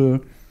with people.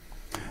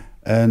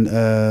 And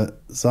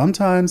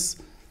sometimes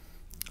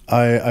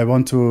I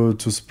want to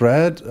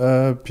spread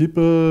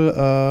people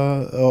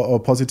or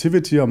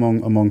positivity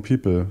among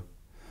people.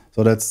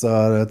 So that's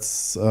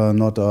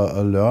not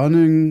a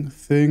learning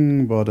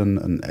thing, but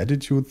an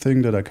attitude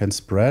thing that I can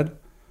spread.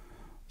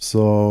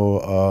 So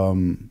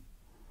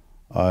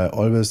I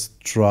always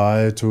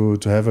try to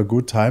have a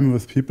good time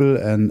with people,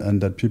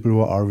 and that people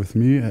who are with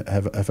me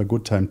have a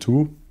good time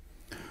too.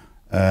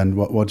 And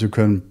what you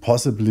can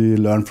possibly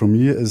learn from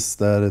me is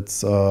that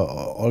it's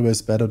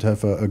always better to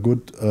have a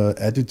good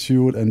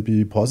attitude and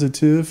be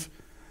positive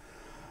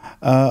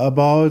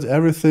about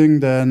everything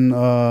than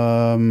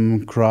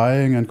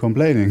crying and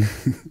complaining.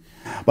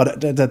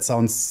 But that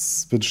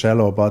sounds a bit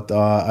shallow, but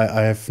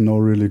I have no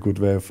really good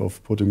way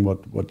of putting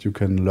what you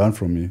can learn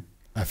from me.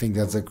 I think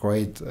that's a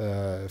great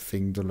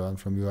thing to learn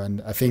from you.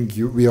 And I think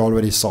we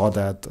already saw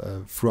that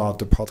throughout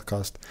the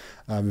podcast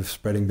with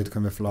spreading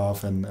Bitcoin with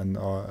love and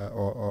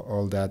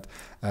all that.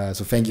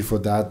 So thank you for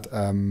that.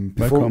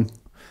 Welcome.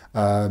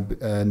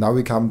 Now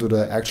we come to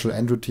the actual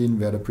end routine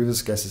where the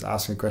previous guest is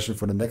asking a question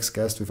for the next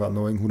guest without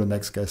knowing who the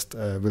next guest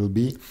will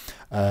be.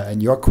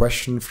 And your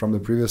question from the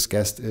previous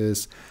guest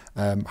is,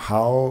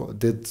 how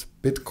did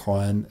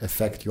Bitcoin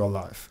affect your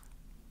life?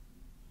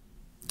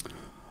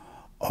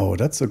 Oh,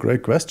 that's a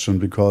great question,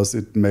 because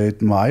it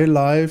made my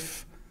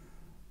life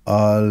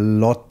a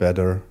lot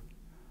better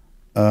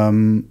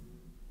as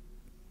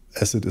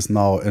it is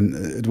now. And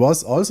it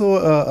was also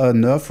a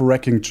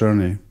nerve-wracking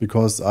journey,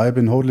 because I've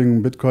been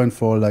holding Bitcoin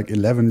for like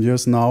 11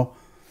 years now.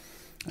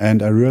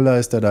 And I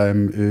realized that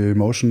I'm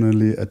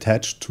emotionally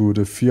attached to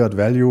the fiat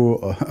value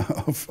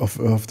of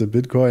the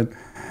Bitcoin.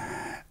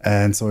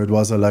 And so it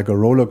was like a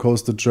roller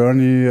coaster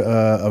journey,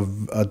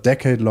 a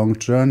decade-long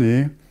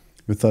journey.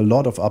 with a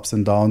lot of ups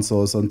and downs.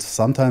 So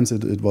sometimes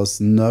it was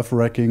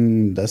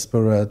nerve-wracking,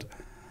 desperate.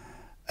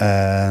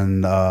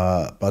 And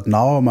but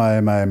now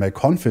my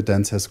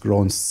confidence has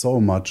grown so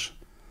much.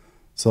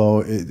 So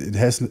it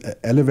has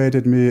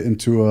elevated me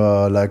into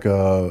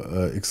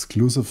a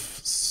exclusive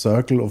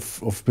circle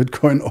of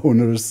Bitcoin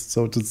owners,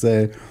 so to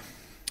say.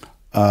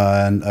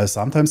 And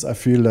sometimes I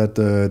feel that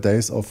the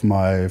days of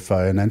my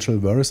financial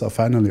worries are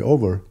finally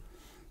over.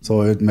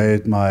 So it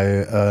made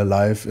my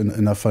life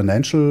in a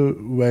financial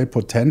way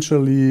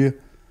potentially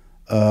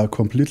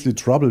completely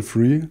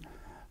trouble-free.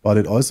 But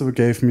it also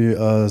gave me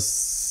a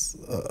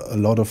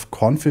lot of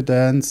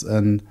confidence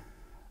and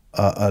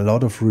a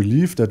lot of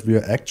relief that we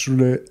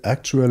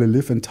actually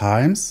live in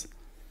times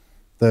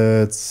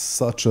that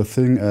such a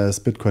thing as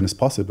Bitcoin is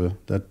possible.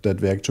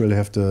 That we actually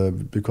have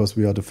because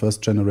we are the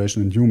first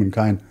generation in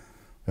humankind,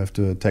 we have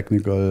the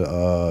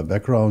technical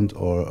background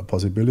or a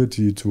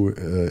possibility to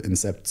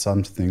incept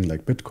something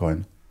like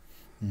Bitcoin.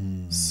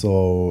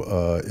 So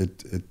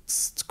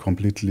it's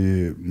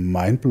completely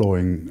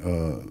mind-blowing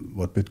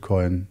what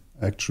Bitcoin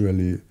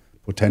actually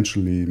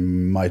potentially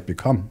might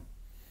become.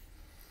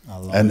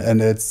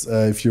 And it's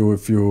if you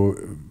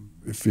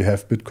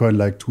have Bitcoin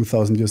like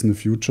 2,000 years in the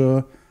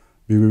future,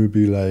 we will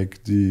be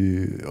like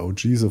the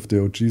OGs of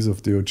the OGs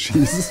of the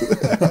OGs,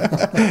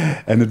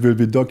 and it will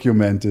be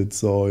documented.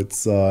 So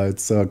it's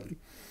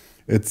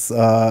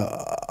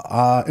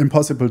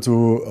impossible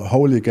to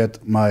wholly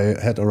get my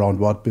head around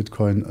what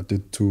Bitcoin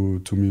did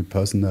to me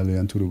personally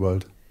and to the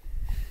world.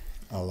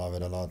 I love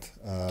it a lot.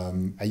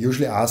 I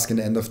usually ask in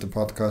the end of the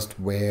podcast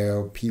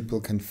where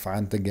people can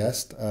find the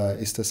guest.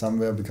 Is there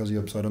somewhere, because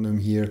your pseudonym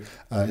here,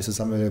 is there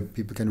somewhere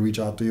people can reach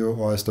out to you,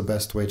 or is the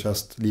best way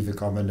just leave a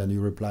comment and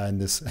you reply in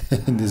this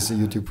in this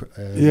YouTube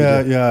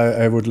video?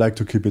 Yeah, I would like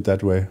to keep it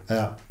that way.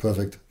 Yeah,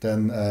 perfect.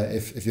 Then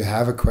if you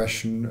have a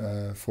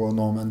question for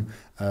Norman,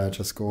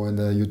 just go in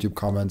the YouTube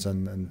comments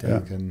and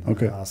you can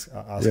ask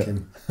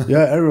him.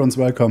 Yeah, everyone's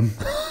welcome.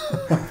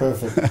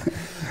 Perfect.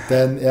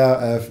 Then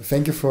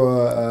thank you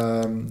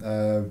for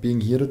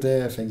being here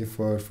today. Thank you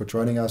for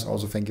joining us.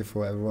 Also thank you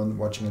for everyone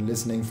watching and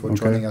listening for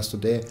joining us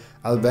today.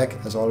 I'll be back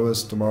as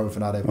always tomorrow with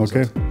another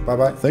episode. Okay. Bye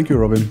bye. Thank you,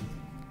 Robin.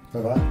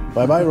 Bye bye.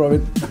 Bye bye,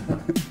 Robin.